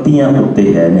ਪੱਤੀਆਂ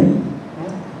ਉੱਤੇ ਹੈ ਨਹੀਂ।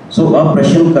 ਸੋ ਆ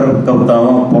ਪ੍ਰਸ਼ਨ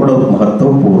ਕਵਿਤਾਵਾਂ ਬਹੁਤ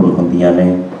ਮਹੱਤਵਪੂਰਨ ਹੁੰਦੀਆਂ ਨੇ।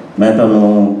 ਮੈਂ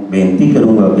ਤੁਹਾਨੂੰ ਬੇਨਤੀ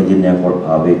ਕਰੂੰਗਾ ਕਿ ਜਿੰਨਿਆਂ ਕੋਲ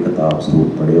ਆਵੇ ਕਿਤਾਬ ਜ਼ਰੂਰ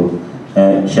ਪੜ੍ਹਿਓ।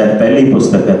 ਸ਼ਾਇਦ ਪਹਿਲੀ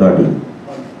ਪੁਸਤਕ ਹੈ ਤੁਹਾਡੀ।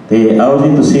 ਤੇ ਆਓ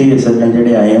ਜੀ ਤੁਸੀਂ ਸੱਜਣ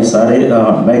ਜਿਹੜੇ ਆਏ ਹੋ ਸਾਰੇ,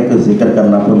 ਮੈਂ ਇੱਕ ਜ਼ਿਕਰ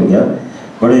ਕਰਨਾ ਭੁੱਲ ਗਿਆ,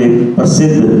 ਬੜੇ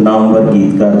ਪ੍ਰਸਿੱਧ ਨਾਮਵਰ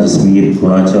ਗੀਤਕਾਰ ਜਸਵੀਰ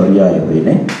ਗੁਣਾ ਚੌਲੀਆ ਆਏ ਹੋਏ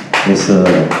ਨੇ ਇਸ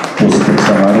ਪੁਸਤਕ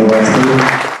ਸਮਾਰੋਹ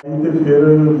ਵਾਸਤੇ। ਤੇ ਫਿਰ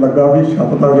ਲੱਗਾ ਵੀ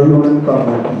ਛੱਤ ਤਾਂ ਗਈ, ਹੁਣ ਇਹਨੂੰ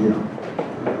ਕਰਨਾ ਕੀ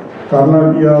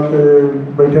ਆ ਤੇ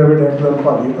ਬੈਠਿਆ ਇੱਕਦਮ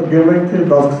ਭਾਜੀ ਅੱਗੇ ਮੈਂ ਇੱਥੇ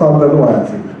 10 ਸਾਲ ਪਹਿਲਾਂ ਆਇਆ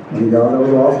ਸੀ। ਮੈਨੂੰ ਯਾਦ ਹੈ ਉਹ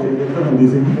ਆਹ ਸਟੇਜ ਇੱਥੇ ਹੁੰਦੀ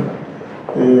ਸੀ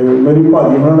ਤੇ ਮੇਰੀ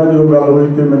ਭਾਜੀ ਉਹਨਾਂ ਨਾਲ ਜਦੋਂ ਗੱਲ ਹੋਈ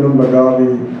ਤੇ ਮੈਨੂੰ ਲੱਗਾ ਵੀ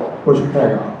ਕੁਛ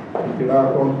ਹੈਗਾ ਜਿਹੜਾ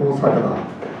ਹੋ ਸਕਦਾ।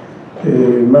 ਤੇ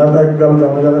ਮੈਂ ਤਾਂ ਇੱਕ ਗੱਲ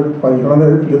ਕਰਨਾ ਚਾਹੁੰਦਾ ਭਾਜੀ ਉਹਨਾਂ ਦੇ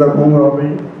ਜਿੱਦਾਂ ਕਹੂੰਗਾ ਵੀ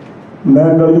ਮੈਂ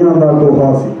ਗਲੀਆਂ ਦਾ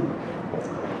ਦੋਹਾ ਸੀ,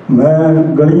 ਮੈਂ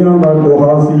ਗਲੀਆਂ ਦਾ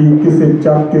ਦੋਹਾ ਸੀ ਕਿਸੇ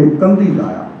ਚੱਕ ਕੇ ਕੰਧੀ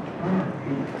ਲਾਇਆ।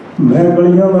 ਮੈਂ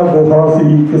ਗਲੀਆਂ ਦਾ ਗੋਹਾ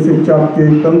ਸੀ ਕਿਸੇ ਚੱਕ ਕੇ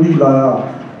ਕੰਧੀ ਲਾਇਆ।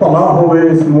 ਭਲਾ ਹੋਵੇ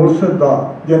ਇਸ ਮੁਰਸ਼ਦ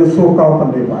ਦਾ ਜਿਨ ਸੋਕਾ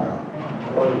ਪੱਲੇ ਪਾਇਆ।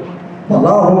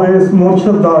 ਭਲਾ ਹੋਵੇ ਇਸ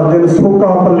ਮੁਰਸ਼ਦ ਦਾ ਜਿਨ ਸੋਕਾ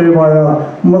ਪੱਲੇ ਪਾਇਆ।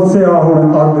 ਮੱਸਿਆ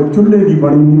ਹੁਣ ਅੱਗ ਚੁੱਲ੍ਹੇ ਦੀ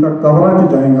ਬਣੀ, ਨਹੀਂ ਤਾਂ ਕਬਰਾਂ 'ਚ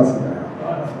ਜਾਏਗਾ ਸਜਾਇਆ,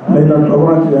 ਨਹੀਂ ਤਾਂ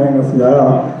ਕਬਰਾਂ 'ਚ ਜਾਏਗਾ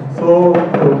ਸਜਾਇਆ। ਸੋ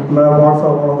ਮੈਂ ਬਾਠ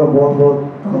ਸਾਹਿਬ ਉਹਨਾਂ ਦਾ ਬਹੁਤ ਬਹੁਤ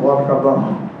ਧੰਨਵਾਦ ਕਰਦਾ।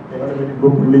 ਇਹਨਾਂ ਨੇ ਮੇਰੀ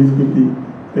ਬੁੱਕ ਰਿਲੀਜ਼ ਕੀਤੀ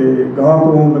ਤੇ ਗਾਂ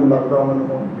ਤੋਂ ਮੈਨੂੰ ਲੱਗਦਾ ਮੈਨੂੰ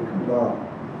ਹੁਣ ਲਿਖਣ ਦਾ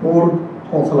ਹੋਰ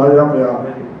ਹੌਸਲਾ ਜਿਹਾ ਪਿਆ।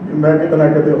 ਮੈਂ ਕਿਤੇ ਨਾ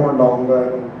ਕਿਤੇ ਹੁਣ ਲਾਉਂਗਾ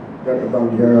ਇਹਨੂੰ ਜਾਂ ਕਿੱਦਾਂ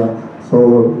ਲਿਖਿਆ। ਸੋ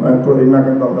ਮੈਂ ਤੋਂ ਇੰਨਾ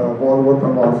ਕਹਿੰਦਾ ਬਹੁਤ ਬਹੁਤ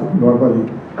ਧੰਨਵਾਦ ਸੁਖੀਵਾਲ ਭਾਜੀ,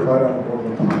 ਸਾਰਿਆਂ ਨੂੰ ਬਹੁਤ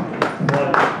ਬਹੁਤ ਧੰਨਵਾਦ।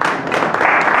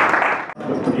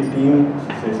 ਪੂਰੀ ਟੀਮ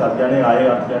 6-7 ਜਣੇ ਆਏ,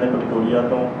 8 ਜਣੇ ਵਿਕਟੋਰੀਆ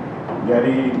ਤੋਂ,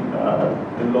 ਗੈਰੀ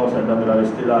ਢਿੱਲੋਂ ਸਾਡਾ ਮੇਰਾ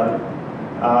ਰਿਸ਼ਤੇਦਾਰ।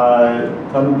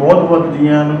 ਤੁਹਾਨੂੰ ਬਹੁਤ ਬਹੁਤ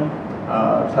ਜੀਆਂ ਨੂੰ।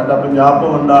 ਸਾਡਾ ਪੰਜਾਬ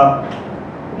ਭਵਨ ਦਾ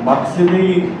ਮਕਸਦ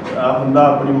ਹੀ ਹੁੰਦਾ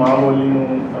ਆਪਣੀ ਮਾਂ ਬੋਲੀ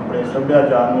ਨੂੰ, ਆਪਣੇ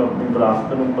ਸੱਭਿਆਚਾਰ ਨੂੰ, ਆਪਣੀ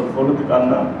ਵਿਰਾਸਤ ਨੂੰ ਪ੍ਰਫੁੱਲਿਤ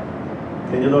ਕਰਨਾ।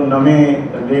 ਤੇ ਜਦੋਂ ਨਵੇਂ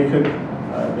ਲੇਖਕ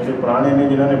ਜਿਹੜੇ ਪੁਰਾਣੇ ਨੇ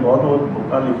ਜਿਨ੍ਹਾਂ ਨੇ ਬਹੁਤ ਬਹੁਤ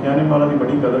ਬੁੱਕਾਂ ਲਿਖੀਆਂ ਨੇ, ਮੈਂ ਉਹਨਾਂ ਦੀ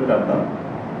ਬੜੀ ਕਦਰ ਕਰਦਾ।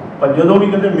 ਪਰ ਜਦੋਂ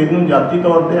ਵੀ ਕਦੇ ਮੈਨੂੰ ਜਾਤੀ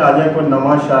ਤੌਰ 'ਤੇ ਆ ਜਾਏ ਕੋਈ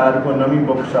ਨਵਾਂ ਸ਼ਾਇਰ, ਕੋਈ ਨਵੀਂ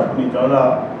ਬੁੱਕ ਛਪਣੀ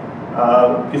ਚਾਹੁੰਦਾ,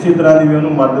 ਕਿਸੇ ਤਰ੍ਹਾਂ ਦੀ ਵੀ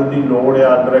ਉਹਨੂੰ ਮਦਦ ਦੀ ਲੋੜ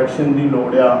ਆ, ਡਾਇਰੈਕਸ਼ਨ ਦੀ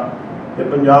ਲੋੜ ਆ, ਤੇ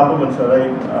ਪੰਜਾਬ ਭਵਨ ਸਦਾ ਹੀ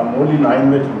ਮੋਹਲੀ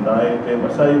ਲਾਈਨ ਵਿੱਚ ਹੁੰਦਾ ਹੈ। ਤੇ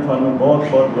ਮੱਸਾ ਜੀ ਤੁਹਾਨੂੰ ਬਹੁਤ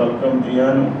ਬਹੁਤ ਵੈਲਕਮ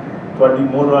ਜੀਆਂ ਨੂੰ। ਤੁਹਾਡੀ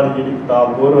ਮੋਹਰ ਵਾਲੀ ਜਿਹੜੀ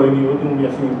ਕਿਤਾਬ ਹੋਰ ਹੋਏਗੀ ਉਹਨੂੰ ਵੀ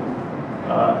ਅਸੀਂ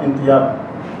ਇੰਤਜ਼ਾਰ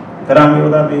ਕਰਾਂਗੇ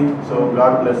ਉਹਦਾ ਵੀ। ਸੋ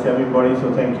god bless everybody. So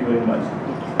thank you very much.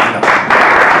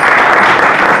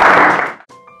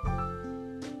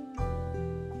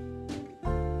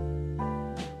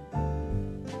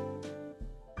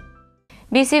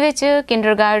 BC ਵਿੱਚ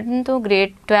ਕਿੰਡਰਗਾਰਟਨ ਤੋਂ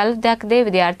ਗ੍ਰੇਡ 12 ਤੱਕ ਦੇ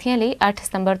ਵਿਦਿਆਰਥੀਆਂ ਲਈ 8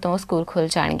 ਸਤੰਬਰ ਤੋਂ ਸਕੂਲ ਖੁੱਲ੍ਹ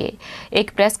ਜਾਣਗੇ।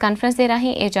 ਇੱਕ ਪ੍ਰੈਸ ਕਾਨਫਰੰਸ ਦੇ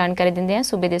ਰਾਹੀਂ ਇਹ ਜਾਣਕਾਰੀ ਦਿੰਦਿਆਂ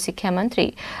ਸੂਬੇ ਦੇ ਸਿੱਖਿਆ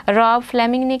ਮੰਤਰੀ ਰੌਬ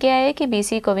ਫਲੈਮਿੰਗ ਨੇ ਕਿਹਾ ਹੈ ਕਿ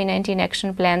BC ਕੋਵਿਡ-19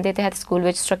 ਐਕਸ਼ਨ ਪਲਾਨ ਦੇ ਤਹਿਤ ਸਕੂਲ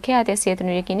ਵਿੱਚ ਸੁਰੱਖਿਆ ਅਤੇ ਸਿਹਤ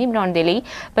ਨੂੰ ਯਕੀਨੀ ਬਣਾਉਣ ਦੇ ਲਈ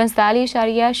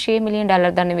 $45.6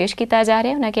 ਮਿਲੀਅਨ ਦਾ ਨਿਵੇਸ਼ ਕੀਤਾ ਜਾ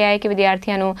ਰਿਹਾ ਹੈ। ਉਹਨਾਂ ਕਿਹਾ ਹੈ ਕਿ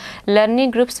ਵਿਦਿਆਰਥੀਆਂ ਨੂੰ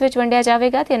ਲਰਨਿੰਗ ਗਰੁੱਪਸ ਵਿੱਚ ਵੰਡਿਆ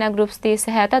ਜਾਵੇਗਾ ਤੇ ਇਹਨਾਂ ਗਰੁੱਪਸ ਦੀ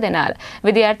ਸਹਾਇਤਾ ਦੇ ਨਾਲ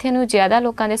ਵਿਦਿਆਰਥੀਆਂ ਨੂੰ ਜ਼ਿਆਦਾ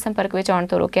ਲੋਕਾਂ ਦੇ ਸੰਪਰਕ ਵਿੱਚ ਆਉਣ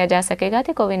ਤੋਂ ਰੋਕਿਆ ਜਾ ਸਕੇਗਾ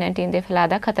ਤੇ ਕੋਵਿਡ-19 ਦੇ ਫੈਲਾਅ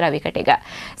ਦਾ ਖਤਰਾ ਵੀ ਘਟੇਗਾ।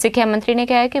 ਸਿੱਖਿਆ ਮੰਤਰੀ ਨੇ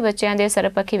ਕਿਹਾ ਹੈ ਕਿ ਬੱਚਿਆਂ ਦੇ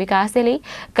ਸਰਬਪੱਖੀ ਵਿਕਾਸ ਦੇ ਲਈ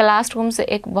ਕਲਾਸਰੂਮਸ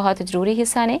ਇੱਕ ਬਹੁਤ ਜ਼ਰੂਰੀ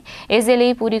ਹਿੱਸਾ ਨੇ। ਇਸ ਦੇ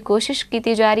ਲਈ ਪੂਰੀ ਕੋਸ਼ਿਸ਼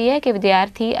ਕੀਤੀ ਜਾ ਰਹੀ ਹੈ ਕਿ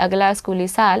ਵਿਦਿਆਰਥੀ ਅਗਲਾ ਸਕੂਲੀ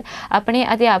ਸਾਲ ਆਪਣੇ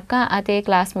ਅਧਿਆਪਕਾਂ ਅਤੇ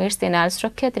ਕਲਾਸਮੇਟਸ ਦੇ ਨਾਲ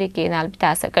ਸੁਰੱਖਿਅਤ ਤਰੀਕੇ ਨਾਲ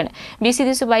ਬਿਤਾ ਸਕਣ। BC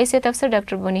ਦੀ ਸੂਬਾਈ ਸਿਹਤ ਅਫਸਰ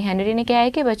ਡਾਕਟਰ ਬੋਨੀ ਹੈਨਰੀ ਨੇ ਕਿਹਾ ਹੈ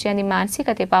ਕਿ ਬੱਚਿਆਂ ਦੀ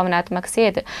ਮਾਨਸਿਕ ਅਤੇ ਭਾਵਨਾਤਮਕ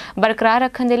ਸਿਹਤ ਬਰਕਰਾਰ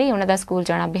ਰੱਖਣ ਦੇ ਲਈ ਉਹਨਾਂ ਦਾ ਸਕੂਲ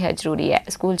ਜਾਣਾ ਬੇहद ਜ਼ਰੂਰੀ ਹੈ।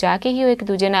 ਸਕੂਲ ਜਾ ਕੇ ਹੀ ਉਹ ਇੱਕ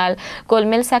ਦੂਜੇ ਨਾਲ ਕੋਲ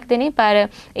ਮਿਲ ਸਕਦੇ ਨੇ, ਪਰ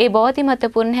ਇਹ ਬਹੁਤ ਹੀ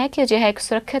ਮਹੱਤਵਪੂਰਨ ਹੈ ਕਿ ਅਜਿਹਾ ਇੱਕ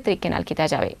ਸੁਰੱਖਿਅਤ ਤਰੀਕੇ ਨਾਲ ਕੀਤਾ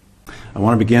ਜਾਵੇ। I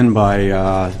want to begin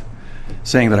by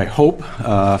saying that I hope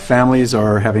families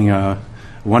are having a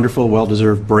wonderful,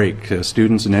 well-deserved break.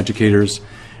 Students and educators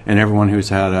and everyone who's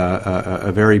had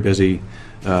a very busy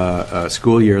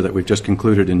school year that we've just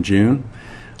concluded in June.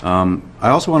 I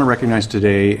also want to recognize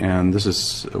today, and this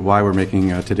is why we're making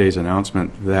today's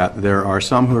announcement, that there are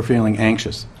some who are feeling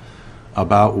anxious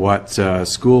about what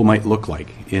school might look like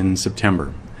in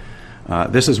September.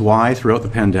 This is why throughout the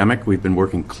pandemic we've been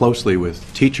working closely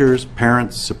with teachers,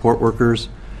 parents, support workers,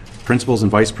 principals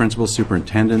and vice principals,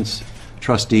 superintendents,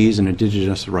 trustees and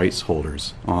Indigenous rights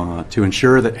holders to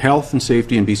ensure that health and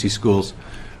safety in BC schools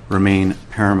remain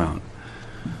paramount.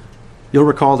 You'll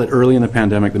recall that early in the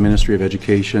pandemic, the Ministry of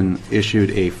Education issued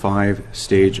a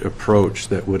 5-stage approach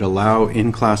that would allow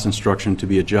in-class instruction to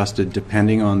be adjusted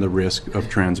depending on the risk of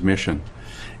transmission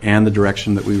and the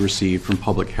direction that we received from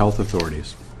public health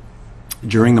authorities.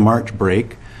 During the March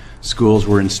break, schools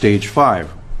were in Stage 5,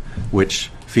 which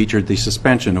featured the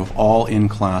suspension of all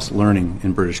in-class learning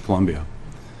in British Columbia.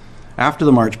 After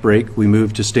the March break, we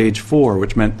moved to Stage 4,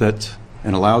 which meant that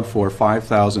and allowed for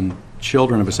 5,000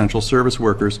 children of essential service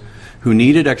workers who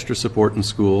needed extra support in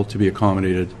school to be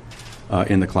accommodated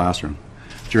in the classroom.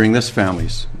 During this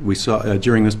period,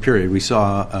 we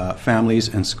saw families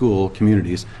and school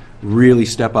communities really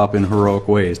step up in heroic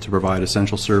ways to provide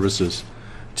essential services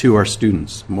to our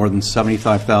students. More than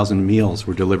 75,000 meals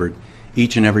were delivered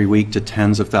each and every week to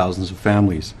tens of thousands of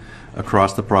families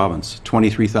across the province.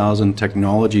 23,000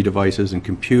 technology devices and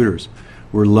computers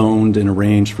were loaned and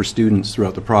arranged for students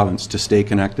throughout the province to stay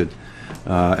connected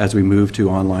as we move to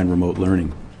online remote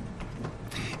learning.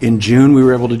 In June, we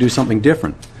were able to do something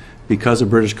different. Because of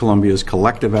British Columbia's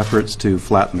collective efforts to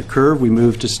flatten the curve, we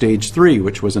moved to Stage 3,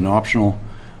 which was an optional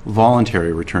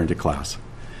voluntary return to class.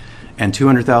 And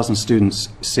 200,000 students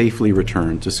safely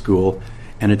returned to school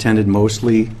and attended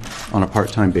mostly on a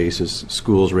part-time basis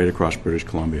schools right across British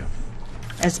Columbia.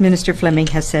 As Minister Fleming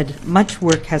has said, much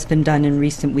work has been done in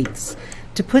recent weeks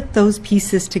to put those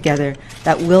pieces together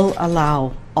that will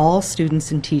allow all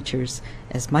students and teachers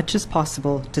as much as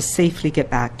possible to safely get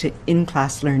back to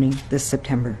in-class learning this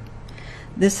September.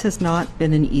 This has not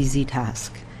been an easy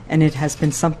task, and it has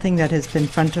been something that has been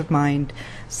front of mind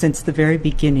since the very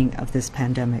beginning of this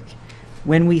pandemic.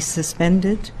 When we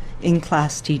suspended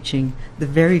in-class teaching, the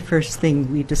very first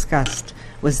thing we discussed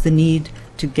was the need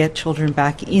to get children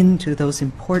back into those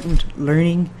important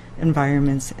learning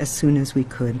environments as soon as we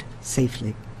could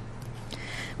safely.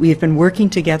 We have been working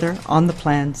together on the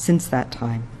plan since that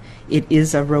time. It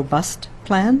is a robust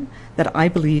plan that I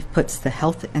believe puts the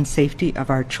health and safety of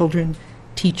our children,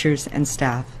 teachers, and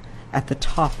staff at the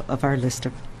top of our list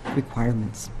of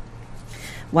requirements.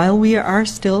 While we are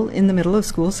still in the middle of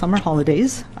school summer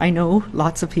holidays, I know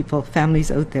lots of people,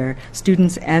 families out there,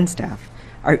 students and staff,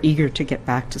 are eager to get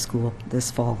back to school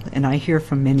this fall, and I hear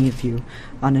from many of you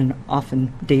on an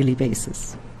often daily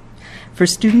basis. For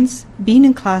students, being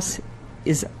in class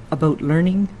is about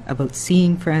learning, about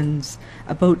seeing friends,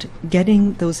 about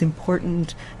getting those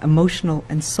important emotional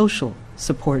and social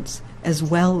supports, as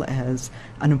well as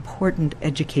an important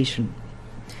education.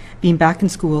 Being back in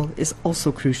school is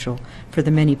also crucial for the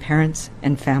many parents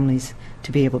and families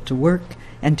to be able to work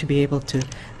and to be able to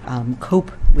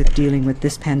cope with dealing with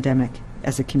this pandemic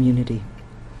as a community.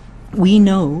 We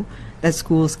know that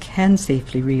schools can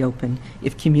safely reopen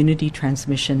if community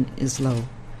transmission is low.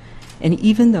 And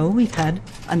even though we've had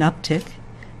an uptick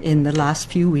in the last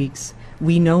few weeks,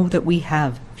 we know that we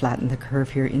have flattened the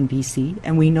curve here in BC,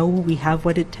 and we know we have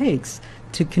what it takes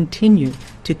to continue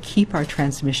to keep our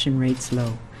transmission rates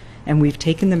low. And we've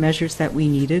taken the measures that we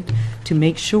needed to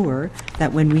make sure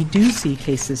that when we do see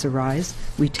cases arise,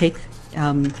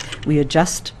 we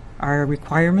adjust our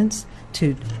requirements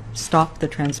to stop the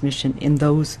transmission in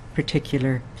those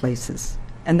particular places.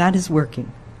 And that is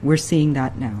working. We're seeing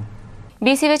that now.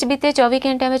 BC ਵਿੱਚ ਬੀਤੇ 24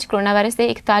 ਘੰਟਿਆਂ ਵਿੱਚ corona virus ਦੇ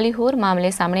 41 ਹੋਰ ਮਾਮਲੇ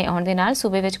ਸਾਹਮਣੇ ਆਉਣ ਦੇ ਨਾਲ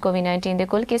ਸੂਬੇ ਵਿੱਚ ਕੋਵਿਡ-19 ਦੇ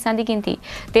ਕੁੱਲ ਕੇਸਾਂ ਦੀ ਗਿਣਤੀ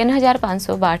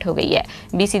 3562 ਹੋ ਗਈ ਹੈ।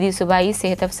 BC ਦੀ ਸੂਬਾਈ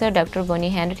ਸਿਹਤ ਅਫਸਰ ਡਾਕਟਰ ਬੋਨੀ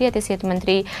ਹੈਨਰੀ ਅਤੇ ਸਿਹਤ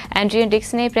ਮੰਤਰੀ ਐਂਡਰੀਆ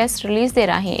ਡਿਕਸ ਨੇ ਪ੍ਰੈਸ ਰਿਲੀਜ਼ ਦੇ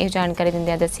ਰਾਹੀਂ ਇਹ ਜਾਣਕਾਰੀ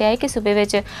ਦਿੰਦਿਆਂ ਦੱਸਿਆ ਹੈ ਕਿ ਸੂਬੇ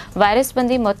ਵਿੱਚ ਵਾਇਰਸ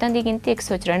ਸੰਬੰਧੀ ਮੌਤਾਂ ਦੀ ਗਿਣਤੀ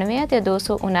 194 ਹੈ ਤੇ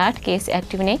 259 ਕੇਸ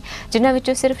ਐਕਟਿਵ ਨੇ, ਜਿਨ੍ਹਾਂ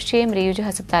ਵਿੱਚੋਂ ਸਿਰਫ 6 ਮਰੀਜ਼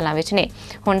ਹਸਪਤਾਲਾਂ ਵਿੱਚ ਨੇ।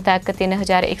 ਹੁਣ ਤੱਕ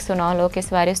 3109 ਲੋਕ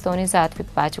ਇਸ ਵਾਇਰਸ ਤੋਂ ਨਿਜਾਤ ਵੀ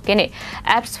ਪਾ ਚੁੱਕੇ ਨੇ।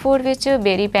 ਐਪਸਫੋਰਡ ਵਿੱਚ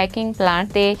ਬੇਰੀ ਪੈਕਿੰਗ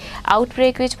ਪਲਾਂਟ ਦੇ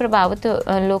ਆਊਟਬ੍ਰੇਕ ਵਿੱਚ ਪ੍ਰਭਾਵਿਤ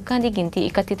ਲੋਕਾਂ ਦੀ ਗਿਣਤੀ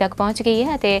 31 ਤੱਕ ਪਹੁੰਚ ਗਈ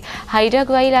ਹੈ ਅਤੇ ਹਾਈਡਾ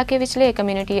ਗਵਾਈ ਇਲਾਕੇ ਵਿਚਲੇ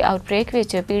ਕਮਿਊਨਿਟੀ ਆਊਟਬ੍ਰੇਕ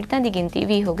ਵਿੱਚ ਪੀੜਤਾਂ ਦੀ ਗਿਣਤੀ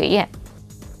 20 ਹੋ ਗਈ ਹੈ।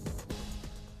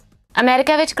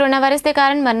 ਅਮਰੀਕਾ ਵਿੱਚ ਕੋਰੋਨਾ ਵਾਇਰਸ ਦੇ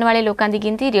ਕਾਰਨ ਮਰਨ ਵਾਲੇ ਲੋਕਾਂ ਦੀ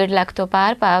ਗਿਣਤੀ 1.5 ਲੱਖ ਤੋਂ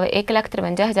ਪਾਰ ਭਾਵ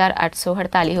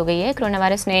 1,53,848 ਹੋ ਗਈ ਹੈ। ਕੋਰੋਨਾ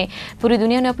ਵਾਇਰਸ ਨੇ ਪੂਰੀ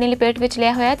ਦੁਨੀਆ ਨੂੰ ਆਪਣੀ ਲਪੇਟ ਵਿੱਚ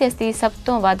ਲਿਆ ਹੋਇਆ ਤੇ ਇਸ ਦੀ ਸਭ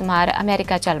ਤੋਂ ਵੱਧ ਮਾਰ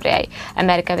ਅਮਰੀਕਾ ਚੱਲ ਰਿਹਾ ਹੈ।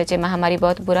 ਅਮਰੀਕਾ ਵਿੱਚ ਇਹ ਮਹਾਮਾਰੀ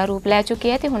ਬਹੁਤ ਬੁਰਾ ਰੂਪ ਲੈ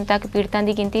ਚੁੱਕੀ ਹੈ ਤੇ ਹੁਣ ਤੱਕ ਪੀੜਤਾਂ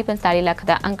ਦੀ ਗਿਣਤੀ 45 ਲੱਖ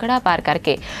ਦਾ ਅੰਕੜਾ ਪਾਰ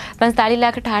ਕਰਕੇ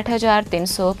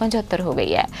 45,68,375 ਹੋ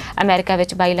ਗਈ ਹੈ। ਅਮਰੀਕਾ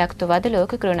ਵਿੱਚ 22 ਲੱਖ ਤੋਂ ਵੱਧ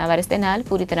ਲੋਕ ਕੋਰੋਨਾ ਵਾਇਰਸ ਦੇ ਨਾਲ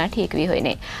ਪੂਰੀ ਤਰ੍ਹਾਂ ਠੀਕ ਵੀ ਹੋਏ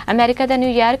ਨੇ। ਅਮਰੀਕਾ ਦਾ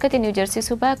ਨਿਊਯਾਰਕ ਅਤੇ ਨਿਊ ਜਰਸੀ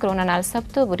ਸੂਬਾ ਕੋਰੋਨਾ ਨਾਲ ਸਭ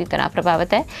ਤੋਂ ਬੁਰੀ ਤਰ੍ਹਾਂ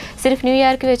ਪ੍ਰਭਾਵਿਤ ਹੈ। ਸਿਰਫ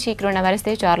ਨਿਊਯਾਰਕ ਵਿੱਚ ਹੀ ਕੋਰੋਨਾ ਵਾਇਰਸ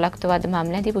ਦੇ 4 ਲੱਖ ਤੋਂ ਵੱਧ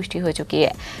ਮਾਮਲਿਆਂ ਦੀ ਪੁਸ਼ਟੀ ਹੋ ਚੁੱਕੀ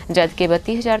ਹੈ, ਜਦਕਿ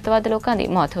 32,000 ਤੋਂ ਵੱਧ ਲੋਕਾਂ ਦੀ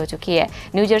ਮੌਤ ਹੋ ਚੁੱਕੀ ਹੈ।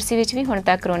 ਨਿਊ ਜਰਸੀ ਵਿੱਚ ਵੀ ਹੁਣ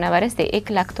ਤੱਕ ਕੋਰੋਨਾ ਵਾਇਰਸ ਦੇ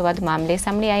 1 ਲੱਖ ਤੋਂ ਵੱਧ ਮਾਮਲੇ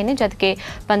ਸਾਹਮਣੇ ਆਏ ਨੇ, ਜਦਕਿ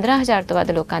 15,000 ਤੋਂ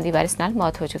ਵੱਧ ਲੋਕਾਂ ਦੀ ਵਾਇਰਸ ਨਾਲ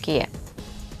ਮੌਤ ਹੋ ਚੁੱਕੀ ਹੈ।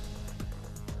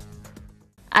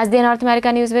 ਅੱਜ ਦੇ ਨਾਰਥ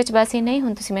ਅਮਰੀਕਾ ਨਿਊਜ਼ ਵਿੱਚ ਬਸ ਇੰਨਾ ਹੀ।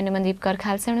 ਹੁਣ ਤੁਸੀਂ ਮੈਨੂੰ ਮਨਦੀਪ ਕੌਰ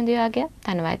ਖਾਲਸਾ ਨੂੰ ਦਿਓ ਆ ਗਿਆ।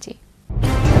 ਧੰਨਵਾਦ ਜੀ।